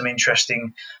also get some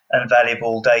interesting and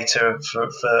valuable data for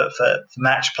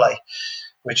match play,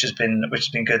 which has been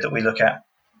good that we look at.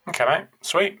 Okay, mate,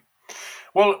 sweet.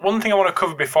 Well, one thing I want to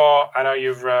cover before, I know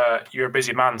you're a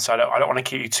busy man, so I don't want to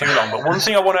keep you too long. But one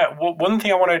thing I want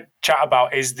to chat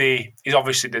about is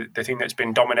obviously the thing that's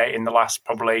been dominating the last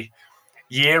probably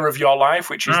year of your life,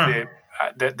 which is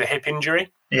the hip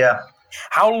injury. Yeah.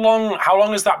 How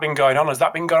long has that been going on? Has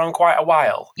that been going on quite a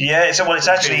while? Yeah,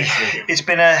 it's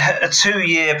been a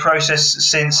 2-year process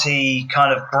since he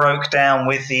kind of broke down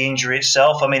with the injury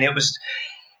itself. I mean, it was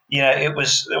we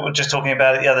were just talking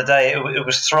about it the other day. It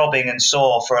was throbbing and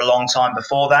sore for a long time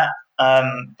before that.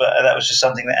 But that was just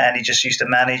something that Andy just used to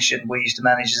manage, and we used to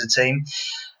manage as a team.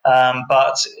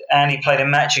 But Andy played a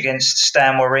match against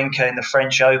Stan Wawrinka in the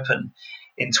French Open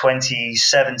in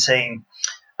 2017.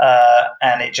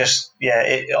 And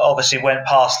it obviously went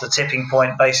past the tipping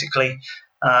point, basically.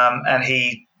 And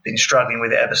he'd been struggling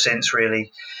with it ever since,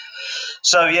 really.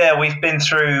 So, yeah, we've been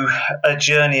through a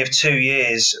journey of 2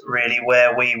 years, really,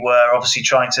 where we were obviously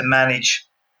trying to manage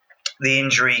the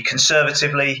injury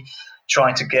conservatively,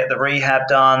 trying to get the rehab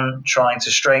done, trying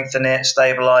to strengthen it,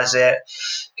 stabilize it,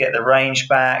 get the range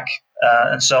back,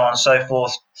 and so on and so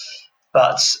forth.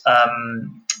 But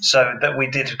so that we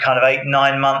did kind of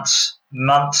 8-9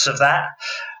 months of that,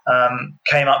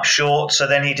 came up short. So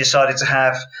then he decided to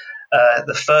have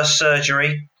the first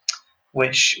surgery,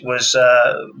 which was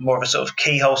more of a sort of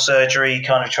keyhole surgery,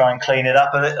 kind of try and clean it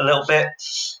up a little bit.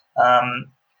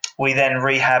 We then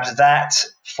rehabbed that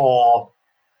for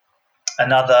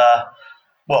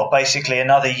basically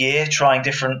another year, trying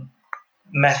different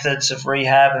methods of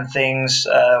rehab and things.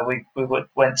 We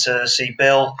went to see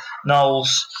Bill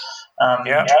Knowles out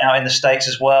in the States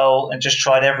as well, and just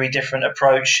tried every different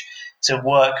approach to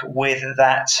work with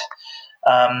that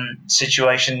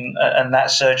situation and that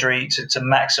surgery to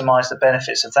maximize the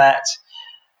benefits of that,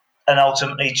 and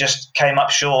ultimately just came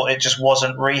up short. It just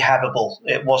wasn't rehabbable.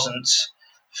 It wasn't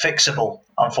fixable,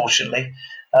 unfortunately.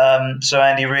 So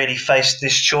Andy really faced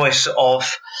this choice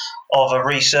of a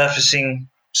resurfacing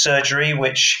surgery,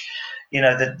 which,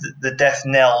 the death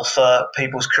knell for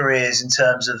people's careers in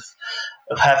terms of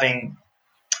having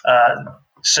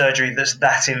surgery that's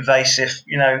that invasive,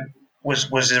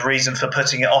 was the reason for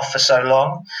putting it off for so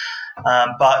long.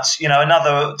 But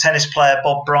another tennis player,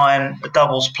 Bob Bryan, a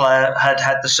doubles player,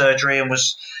 had the surgery and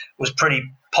was pretty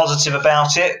positive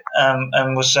about it,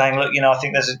 and was saying, look, I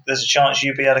think there's a chance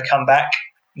you'll be able to come back.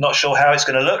 Not sure how it's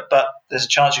going to look, but there's a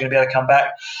chance you're going to be able to come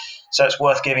back. So it's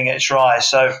worth giving it a try.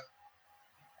 So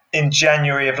in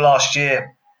January of last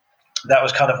year, that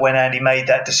was kind of when Andy made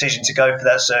that decision to go for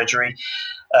that surgery.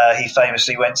 He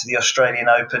famously went to the Australian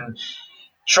Open,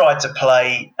 tried to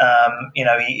play.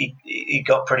 He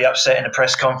got pretty upset in a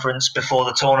press conference before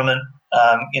the tournament,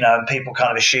 and people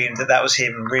kind of assumed that was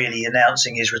him really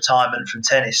announcing his retirement from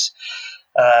tennis,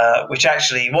 which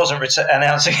actually wasn't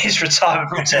announcing his retirement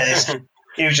from tennis.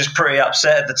 He was just pretty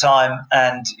upset at the time,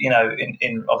 and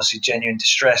in obviously genuine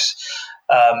distress,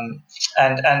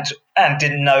 and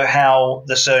didn't know how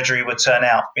the surgery would turn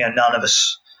out. None of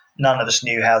us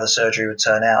knew how the surgery would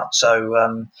turn out.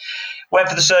 So went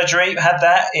for the surgery, had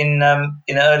that in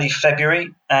early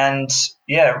February, and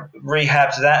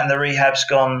rehabbed that, and the rehab's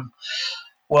gone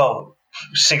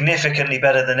significantly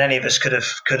better than any of us could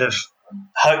have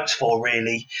hoped for,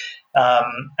 really.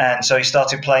 And so he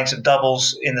started playing some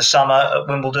doubles in the summer at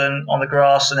Wimbledon on the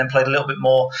grass, and then played a little bit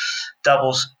more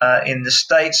doubles in the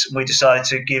States. We decided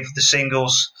to give the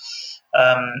singles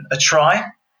a try,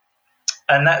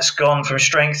 and that's gone from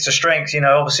strength to strength.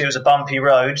 Obviously it was a bumpy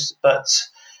road, but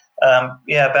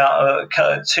about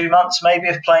 2 months maybe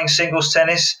of playing singles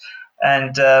tennis,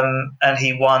 and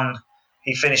he won.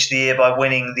 He finished the year by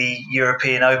winning the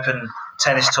European Open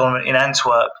tennis tournament in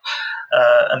Antwerp,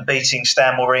 and beating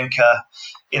Stan Wawrinka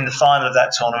in the final of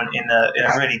that tournament in a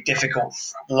really difficult,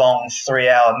 long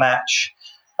 3-hour match.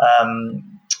 It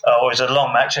was a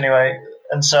long match anyway.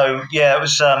 And so, it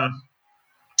was.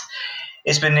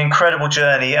 It's been an incredible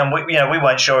journey, and we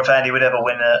weren't sure if Andy would ever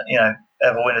win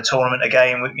a tournament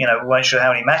again. We weren't sure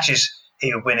how many matches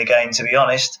he would win again, to be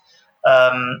honest.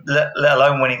 Let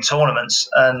alone winning tournaments,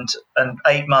 and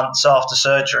 8 months after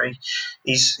surgery,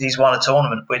 he's won a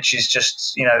tournament, which is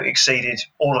just exceeded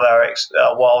all of our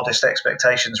wildest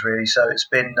expectations, really. So it's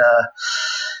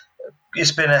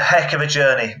been a heck of a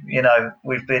journey.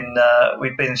 We've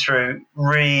been through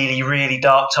really, really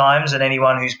dark times, and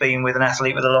anyone who's been with an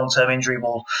athlete with a long-term injury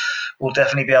will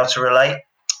definitely be able to relate.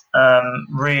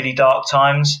 Really dark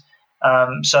times.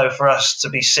 So for us to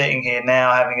be sitting here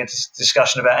now having a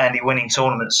discussion about Andy winning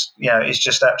tournaments, is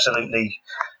just absolutely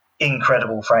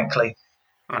incredible, frankly.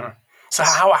 Mm-hmm. So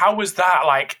how was that?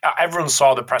 Like, everyone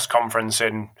saw the press conference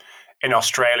in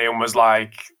Australia and was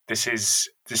like, this is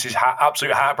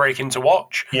absolutely heartbreaking to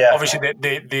watch. Yeah. Obviously,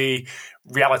 the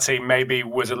reality maybe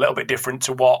was a little bit different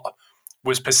to what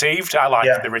was perceived. I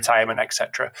like the retirement,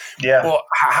 etc. Yeah. But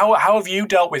how have you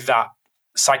dealt with that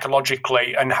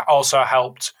psychologically, and also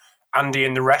helped Andy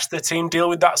and the rest of the team deal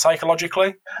with that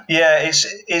psychologically? Yeah,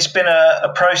 it's been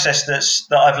a process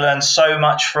that I've learned so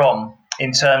much from,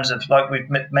 in terms of, like we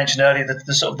mentioned earlier,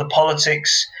 the sort of the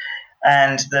politics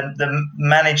and the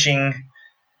managing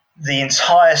the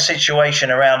entire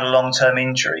situation around a long-term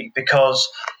injury, because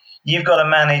you've got to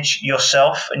manage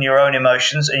yourself and your own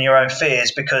emotions and your own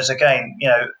fears, because again,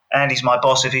 Andy's my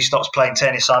boss. If he stops playing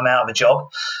tennis, I'm out of a job.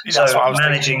 That's what I was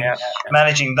managing thinking,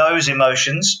 managing those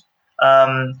emotions,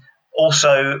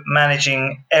 also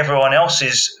managing everyone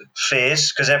else's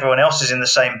fears, because everyone else is in the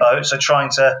same boat, so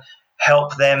trying to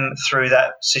help them through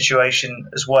that situation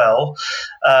as well.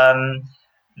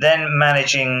 Then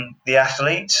managing the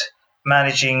athlete,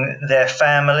 managing their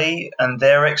family and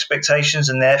their expectations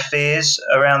and their fears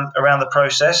around the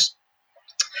process,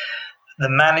 the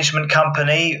management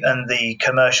company and the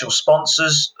commercial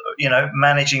sponsors,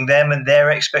 managing them and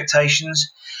their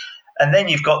expectations. And then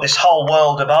you've got this whole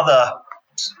world of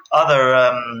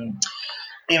other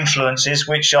influences,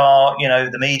 which are,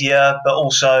 the media, but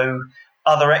also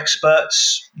other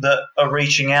experts that are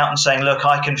reaching out and saying, look,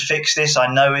 I can fix this.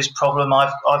 I know his problem.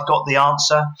 I've got the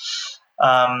answer.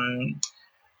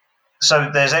 So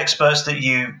there's experts that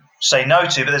you say no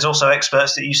to, but there's also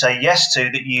experts that you say yes to,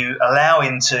 that you allow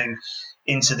into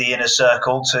the inner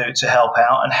circle to help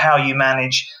out, and how you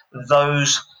manage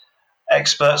those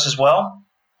experts as well.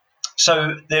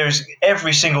 So there's,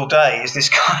 every single day is this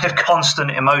kind of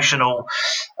constant emotional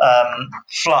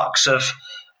flux of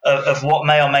what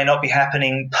may or may not be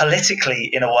happening politically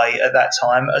in a way at that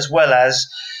time, as well as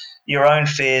your own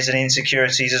fears and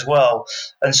insecurities as well.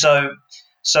 And so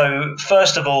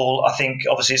first of all, I think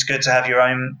obviously it's good to have your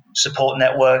own support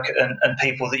network and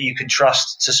people that you can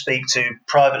trust to speak to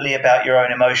privately about your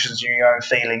own emotions and your own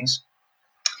feelings.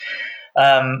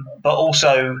 But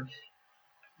also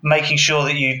making sure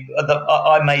that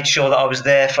I made sure that I was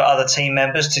there for other team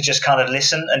members to just kind of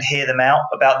listen and hear them out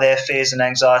about their fears and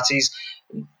anxieties.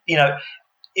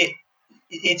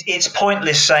 It's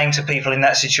pointless saying to people in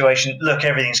that situation, look,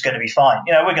 everything's going to be fine.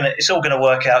 It's all going to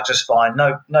work out just fine.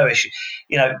 No issue.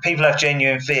 People have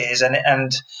genuine fears,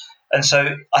 and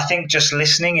so I think just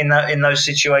listening in those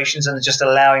situations and just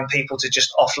allowing people to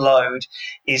just offload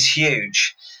is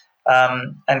huge.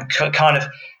 And kind of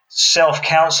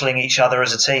self-counseling each other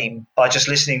as a team by just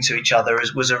listening to each other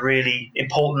was a really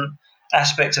important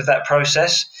aspect of that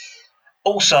process.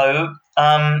 Also,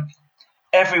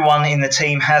 everyone in the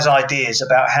team has ideas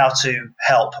about how to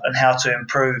help and how to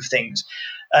improve things.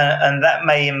 And that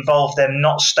may involve them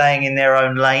not staying in their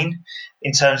own lane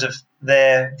in terms of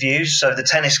their views. So the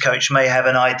tennis coach may have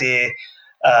an idea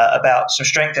about some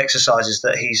strength exercises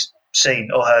that he's seen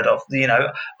or heard of.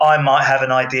 I might have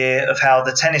an idea of how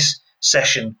the tennis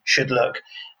session should look.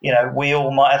 We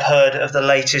all might have heard of the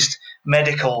latest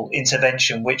medical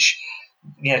intervention, which,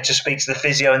 to speak to the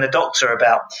physio and the doctor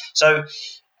about. So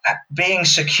being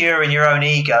secure in your own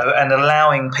ego and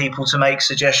allowing people to make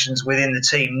suggestions within the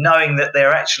team, knowing that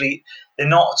they're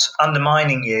not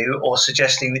undermining you or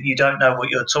suggesting that you don't know what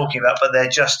you're talking about, but they're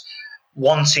just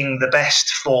wanting the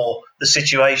best for the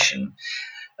situation.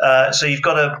 So you've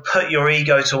got to put your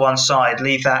ego to one side,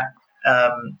 leave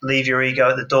your ego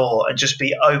at the door, and just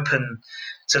be open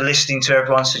to listening to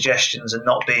everyone's suggestions and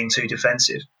not being too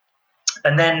defensive.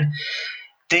 And then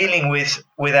dealing with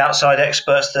outside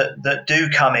experts that do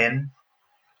come in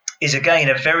is, again,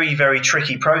 a very, very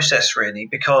tricky process, really,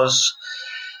 because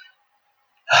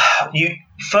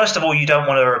first of all, you don't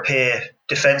want to appear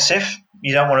defensive.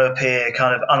 You don't want to appear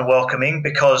kind of unwelcoming,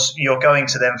 because you're going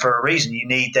to them for a reason. You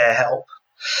need their help.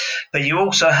 But you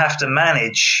also have to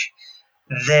manage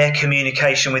their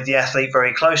communication with the athlete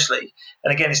very closely.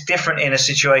 And again, it's different in a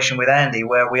situation with Andy,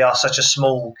 where we are such a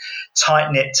small,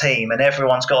 tight-knit team and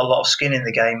everyone's got a lot of skin in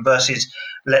the game, versus,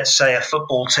 let's say, a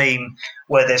football team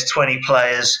where there's 20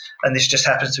 players and this just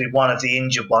happens to be one of the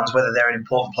injured ones, whether they're an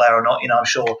important player or not, I'm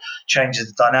sure changes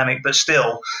the dynamic. But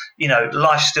still,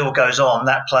 life still goes on.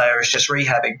 That player is just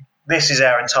rehabbing. This is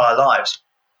our entire lives.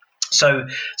 So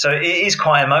it is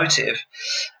quite emotive.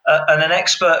 And an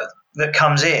expert that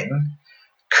comes in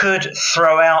could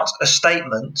throw out a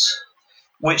statement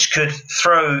which could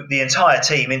throw the entire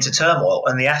team into turmoil,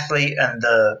 and the athlete and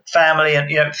the family, and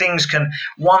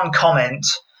one comment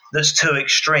that's too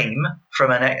extreme from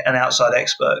an outside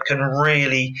expert can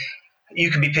really,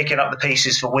 you can be picking up the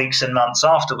pieces for weeks and months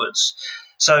afterwards.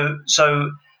 So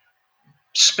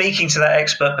speaking to that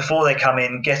expert before they come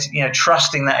in,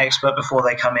 trusting that expert before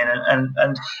they come in,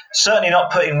 and certainly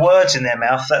not putting words in their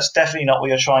mouth. That's definitely not what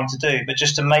you're trying to do, but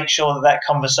just to make sure that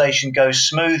conversation goes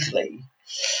smoothly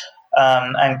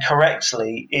and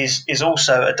correctly is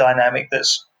also a dynamic that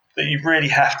you really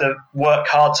have to work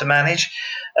hard to manage.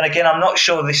 And again, I'm not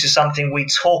sure this is something we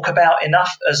talk about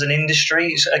enough as an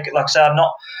industry. Like I say, I've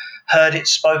not heard it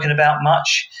spoken about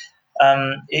much.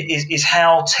 Is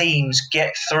how teams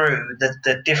get through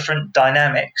the different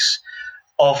dynamics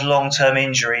of long-term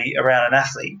injury around an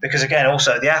athlete. Because again,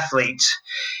 also the athlete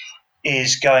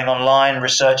is going online,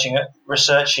 researching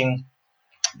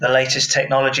the latest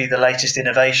technology, the latest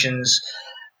innovations,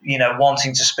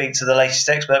 wanting to speak to the latest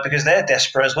expert because they're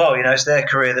desperate as well. It's their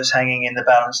career that's hanging in the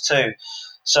balance too.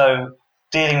 So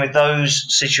dealing with those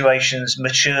situations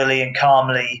maturely and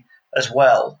calmly as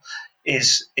well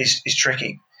is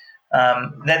tricky.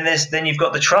 Then you've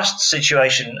got the trust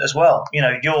situation as well.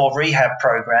 Your rehab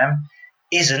program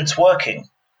isn't working.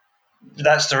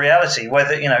 That's the reality.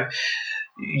 Whether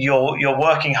you're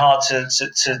working hard to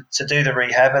do the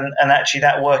rehab, and actually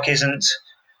that work isn't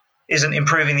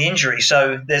improving the injury.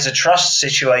 So there's a trust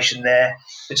situation there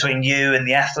between you and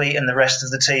the athlete and the rest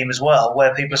of the team as well,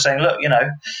 where people are saying, look,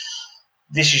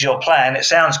 this is your plan. It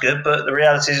sounds good, but the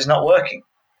reality is it's not working.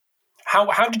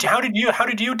 How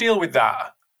did you deal with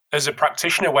that as a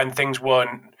practitioner when things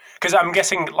weren't? Because I'm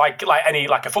guessing, like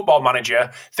a football manager,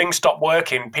 things stop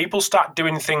working. People start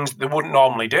doing things they wouldn't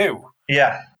normally do.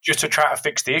 Yeah. Just to try to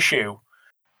fix the issue.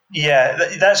 Yeah,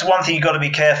 that's one thing you've got to be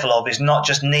careful of, is not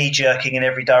just knee-jerking in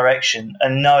every direction,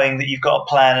 and knowing that you've got a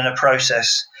plan and a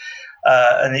process,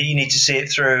 and that you need to see it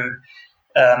through.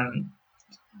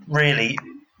 Really,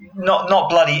 not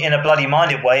bloody in a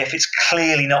bloody-minded way. If it's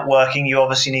clearly not working, you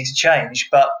obviously need to change.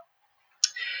 But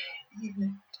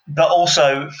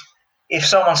also, if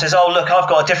someone says, "Oh, look, I've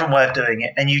got a different way of doing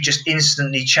it," and you just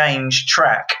instantly change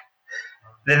track,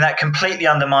 then that completely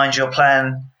undermines your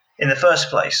plan in the first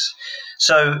place.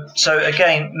 So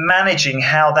again, managing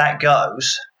how that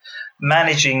goes,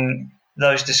 managing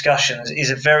those discussions is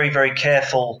a very, very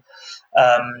careful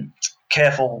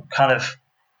kind of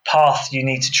path you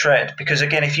need to tread. Because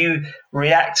again, if you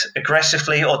react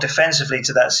aggressively or defensively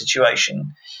to that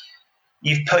situation,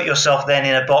 you've put yourself then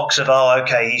in a box of, oh,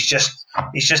 okay, he's just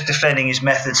defending his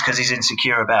methods because he's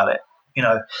insecure about it.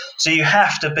 So you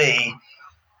have to be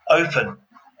open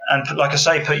and, like I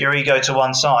say, put your ego to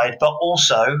one side, but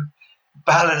also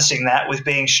balancing that with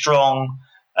being strong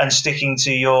and sticking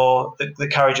to the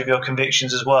courage of your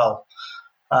convictions as well.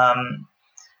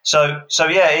 So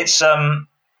yeah, it's I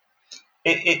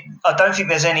don't think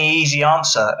there's any easy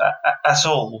answer at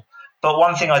all. But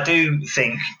one thing I do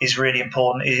think is really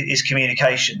important is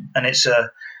communication, and it's a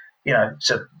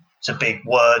big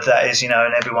word that is,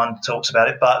 and everyone talks about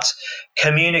it, but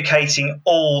communicating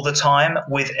all the time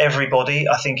with everybody,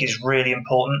 I think, is really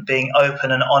important. Being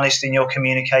open and honest in your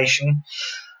communication.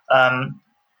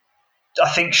 I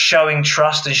think showing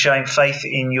trust and showing faith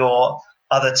in your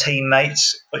other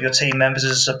teammates or your team members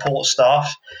as a support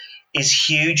staff is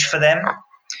huge for them.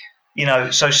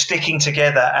 So sticking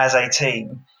together as a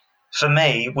team, for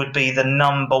me, would be the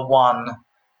number one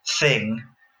thing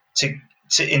to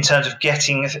in terms of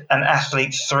getting an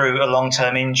athlete through a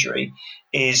long-term injury,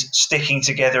 is sticking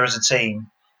together as a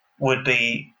team would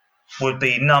be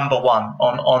number one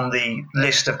on the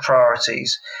list of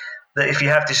priorities. That if you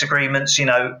have disagreements,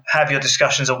 have your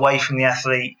discussions away from the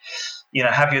athlete,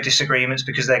 have your disagreements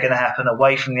because they're going to happen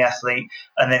away from the athlete,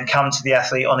 and then come to the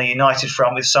athlete on a united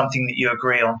front with something that you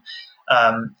agree on,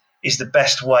 is the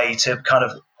best way to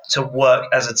to work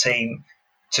as a team,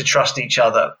 to trust each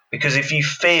other. Because if you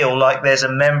feel like there's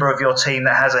a member of your team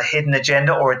that has a hidden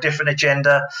agenda or a different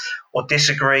agenda, or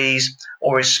disagrees,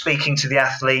 or is speaking to the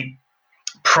athlete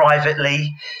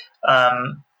privately,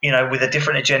 with a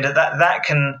different agenda, that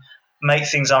can make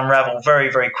things unravel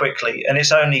very, very quickly. And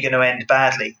it's only going to end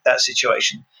badly, that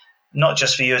situation, not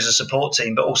just for you as a support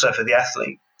team, but also for the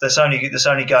athlete. That's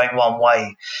only going one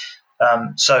way.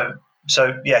 So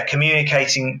yeah,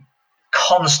 communicating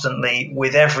constantly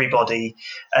with everybody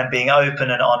and being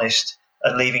open and honest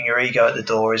and leaving your ego at the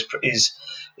door is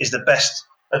the best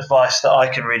advice that I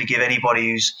can really give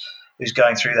anybody who's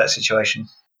going through that situation.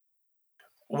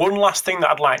 One last thing that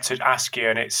I'd like to ask you,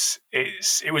 and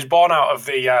it was born out of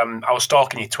the I was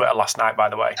stalking your Twitter last night, by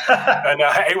the way, and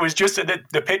it was just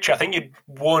the picture. I think you'd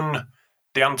won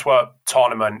the Antwerp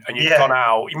tournament, and you'd gone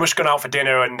out. You must have gone out for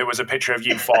dinner, and there was a picture of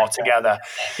you four together.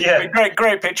 Yeah,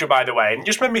 great picture, by the way, and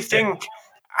just made me think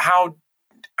how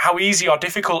easy or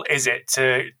difficult is it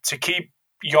to keep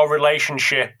your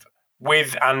relationship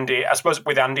with Andy, I suppose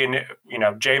with Andy and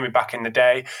Jamie back in the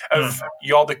day, of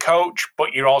you're the coach,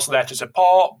 but you're also there to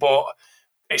support, but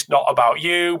it's not about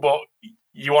you, but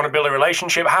you want to build a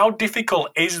relationship. How difficult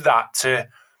is that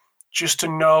to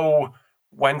know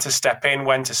when to step in,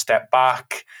 when to step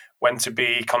back, when to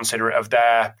be considerate of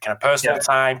their kind of personal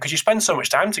time, because you spend so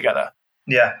much time together?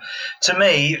 Yeah. To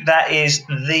me, that is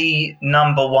the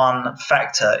number one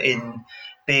factor in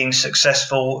being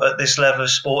successful at this level of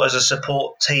sport as a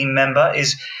support team member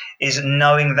is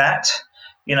knowing that.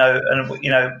 We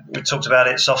talked about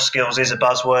it. Soft skills is a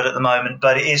buzzword at the moment,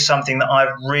 but it is something that I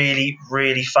really,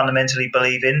 really fundamentally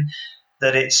believe in.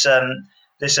 That it's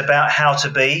about how to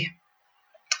be,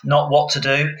 not what to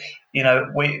do.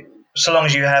 So long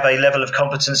as you have a level of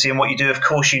competency in what you do, of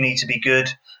course you need to be good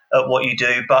at what you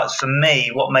do. But for me,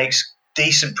 what makes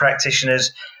decent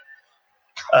practitioners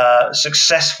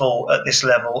successful at this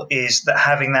level is that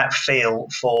having that feel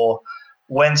for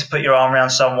when to put your arm around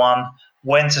someone,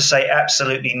 when to say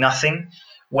absolutely nothing,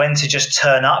 when to just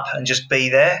turn up and just be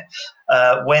there,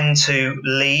 when to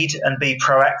lead and be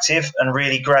proactive and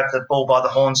really grab the ball by the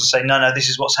horns and say, no, this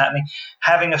is what's happening.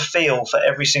 Having a feel for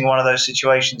every single one of those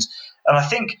situations. And I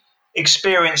think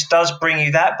experience does bring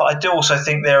you that, but I do also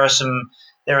think there are some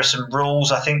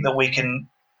rules I think that we can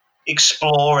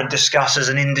explore and discuss as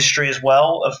an industry as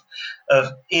well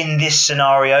of in this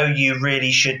scenario you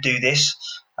really should do this.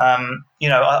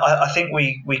 I think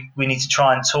we need to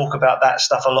try and talk about that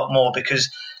stuff a lot more, because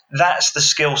that's the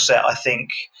skill set I think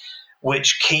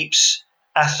which keeps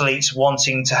athletes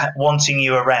wanting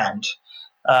you around.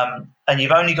 And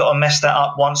you've only got to mess that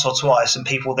up once or twice and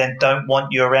people then don't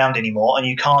want you around anymore and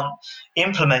you can't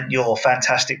implement your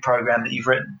fantastic program that you've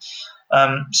written.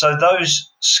 So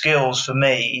those skills for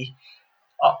me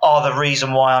are the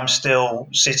reason why I'm still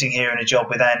sitting here in a job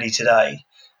with Andy today.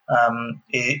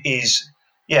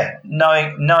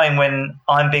 Knowing when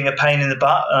I'm being a pain in the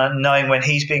butt, knowing when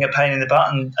he's being a pain in the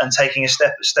butt and taking a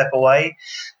step away,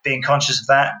 being conscious of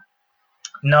that,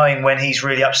 knowing when he's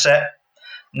really upset,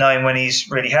 knowing when he's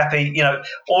really happy,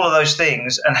 all of those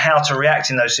things, and how to react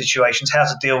in those situations, how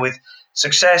to deal with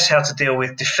success, how to deal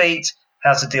with defeat,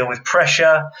 how to deal with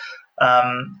pressure,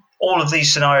 all of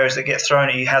these scenarios that get thrown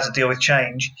at you, how to deal with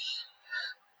change.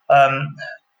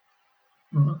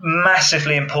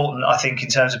 Massively important, I think, in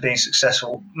terms of being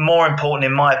successful. More important,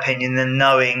 in my opinion, than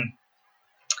knowing,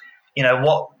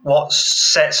 what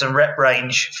sets and rep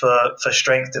range for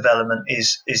strength development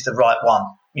is the right one.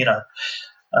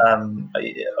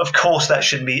 Of course, that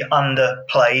shouldn't be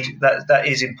underplayed. That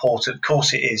is important. Of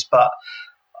course, it is. But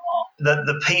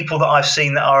the people that I've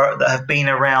seen that have been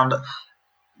around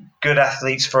good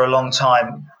athletes for a long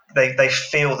time, they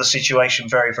feel the situation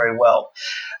very, very well.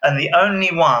 And the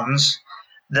only ones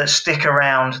that stick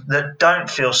around that don't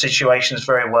feel situations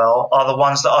very well are the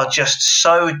ones that are just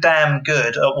so damn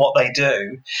good at what they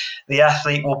do. The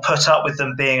athlete will put up with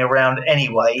them being around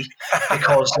anyway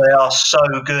because they are so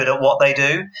good at what they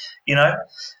do,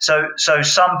 So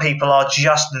some people are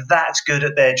just that good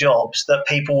at their jobs that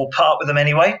people will put up with them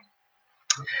anyway.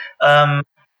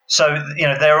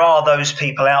 There are those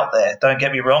people out there, don't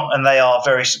get me wrong, and they are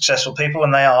very successful people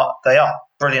and they are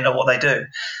brilliant at what they do.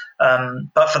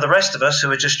 But for the rest of us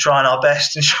who are just trying our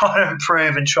best and trying to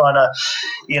improve and trying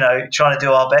to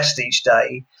do our best each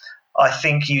day, I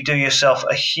think you do yourself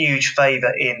a huge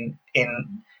favor in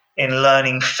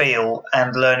learning feel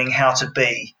and learning how to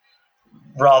be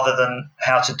rather than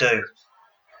how to do.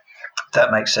 If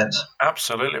that makes sense.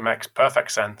 Absolutely makes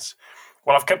perfect sense.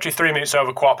 Well, I've kept you 3 minutes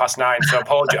over 9:15, so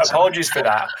apologies for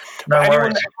that.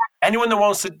 But anyone that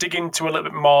wants to dig into a little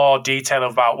bit more detail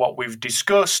about what we've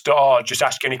discussed or just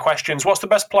ask any questions, what's the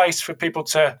best place for people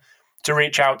to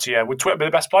reach out to you? Would Twitter be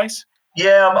the best place?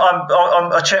 Yeah,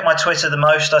 I check my Twitter the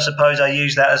most. I suppose I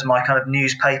use that as my kind of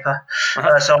newspaper.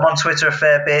 So I'm on Twitter a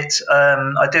fair bit.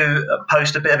 I do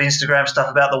post a bit of Instagram stuff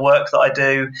about the work that I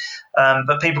do,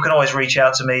 but people can always reach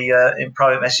out to me in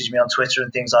private, message me on Twitter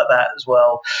and things like that as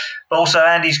well. But also,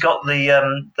 Andy's got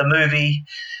the movie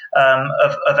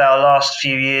of our last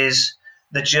few years,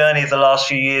 the journey of the last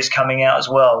few years coming out as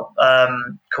well,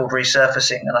 called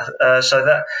Resurfacing, and so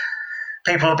that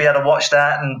people will be able to watch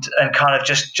that and kind of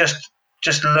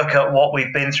just look at what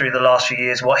we've been through the last few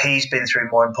years, what he's been through,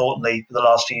 more importantly, for the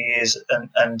last few years.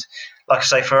 And like I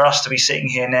say, for us to be sitting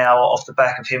here now off the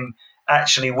back of him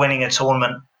actually winning a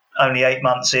tournament only 8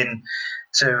 months in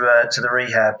to the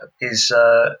rehab is,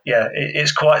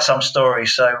 it's quite some story.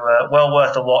 So well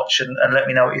worth a watch, and let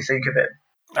me know what you think of it.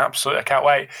 Absolutely, I can't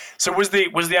wait. So was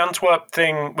the Antwerp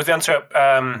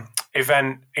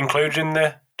event included in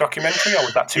the documentary, or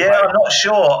was that too late? I'm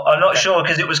not sure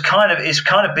because it's kind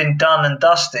of been done and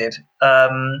dusted,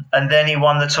 and then he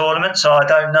won the tournament, so I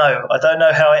don't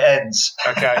know how it ends.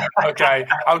 Okay.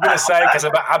 I was going to say, because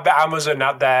I bet Amazon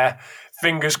had their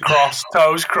fingers crossed,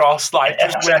 toes crossed, like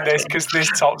just win this because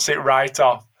this tops it right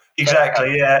off.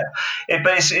 Exactly, yeah.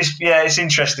 It's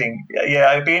interesting.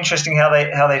 Yeah, it'd be interesting how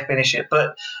they finish it.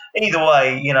 But either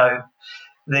way,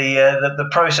 the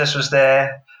process was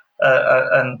there,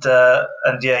 and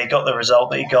he got the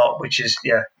result that he got, which is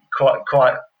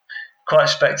quite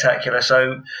spectacular.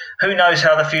 So who knows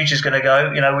how the future's going to go?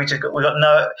 We got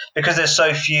no, because there's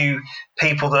so few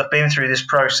people that have been through this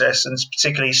process, and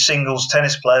particularly singles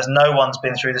tennis players. No one's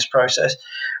been through this process.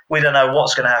 We don't know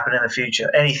what's going to happen in the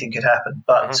future. Anything could happen.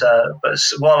 But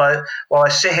while I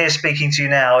sit here speaking to you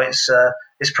now, it's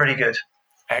pretty good.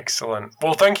 Excellent.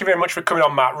 Well, thank you very much for coming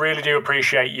on, Matt. Really do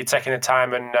appreciate you taking the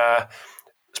time and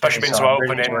especially being so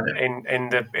open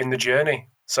in the journey.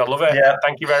 So I love it. Yeah.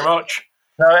 Thank you very much.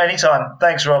 No, anytime.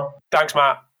 Thanks, Rob. Thanks,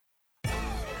 Matt.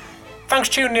 Thanks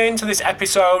for tuning in to this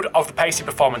episode of the Pacey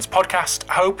Performance Podcast.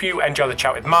 I hope you enjoy the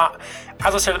chat with Matt.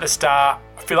 As I said at the start,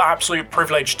 I feel absolute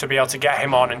privilege to be able to get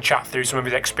him on and chat through some of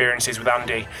his experiences with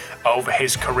Andy over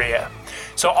his career.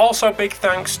 So also big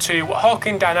thanks to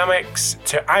Hawkin Dynamics,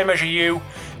 to iMeasureU,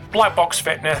 Black Box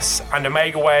Fitness and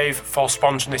Omega Wave for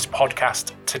sponsoring this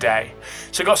podcast today.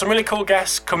 So we've got some really cool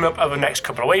guests coming up over the next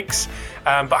couple of weeks,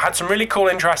 but I had some really cool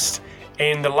interest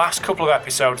in the last couple of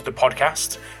episodes of the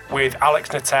podcast with Alex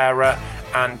Natera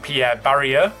and Pierre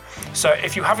Barrier. So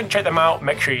if you haven't checked them out,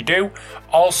 make sure you do.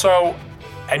 Also,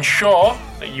 ensure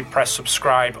that you press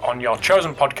subscribe on your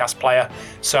chosen podcast player.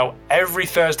 So every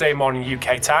Thursday morning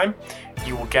UK time,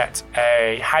 you will get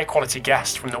a high quality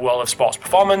guest from the world of sports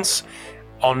performance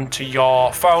onto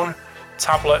your phone,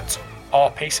 tablet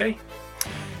or PC.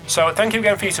 So thank you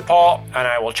again for your support, and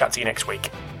I will chat to you next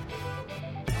week.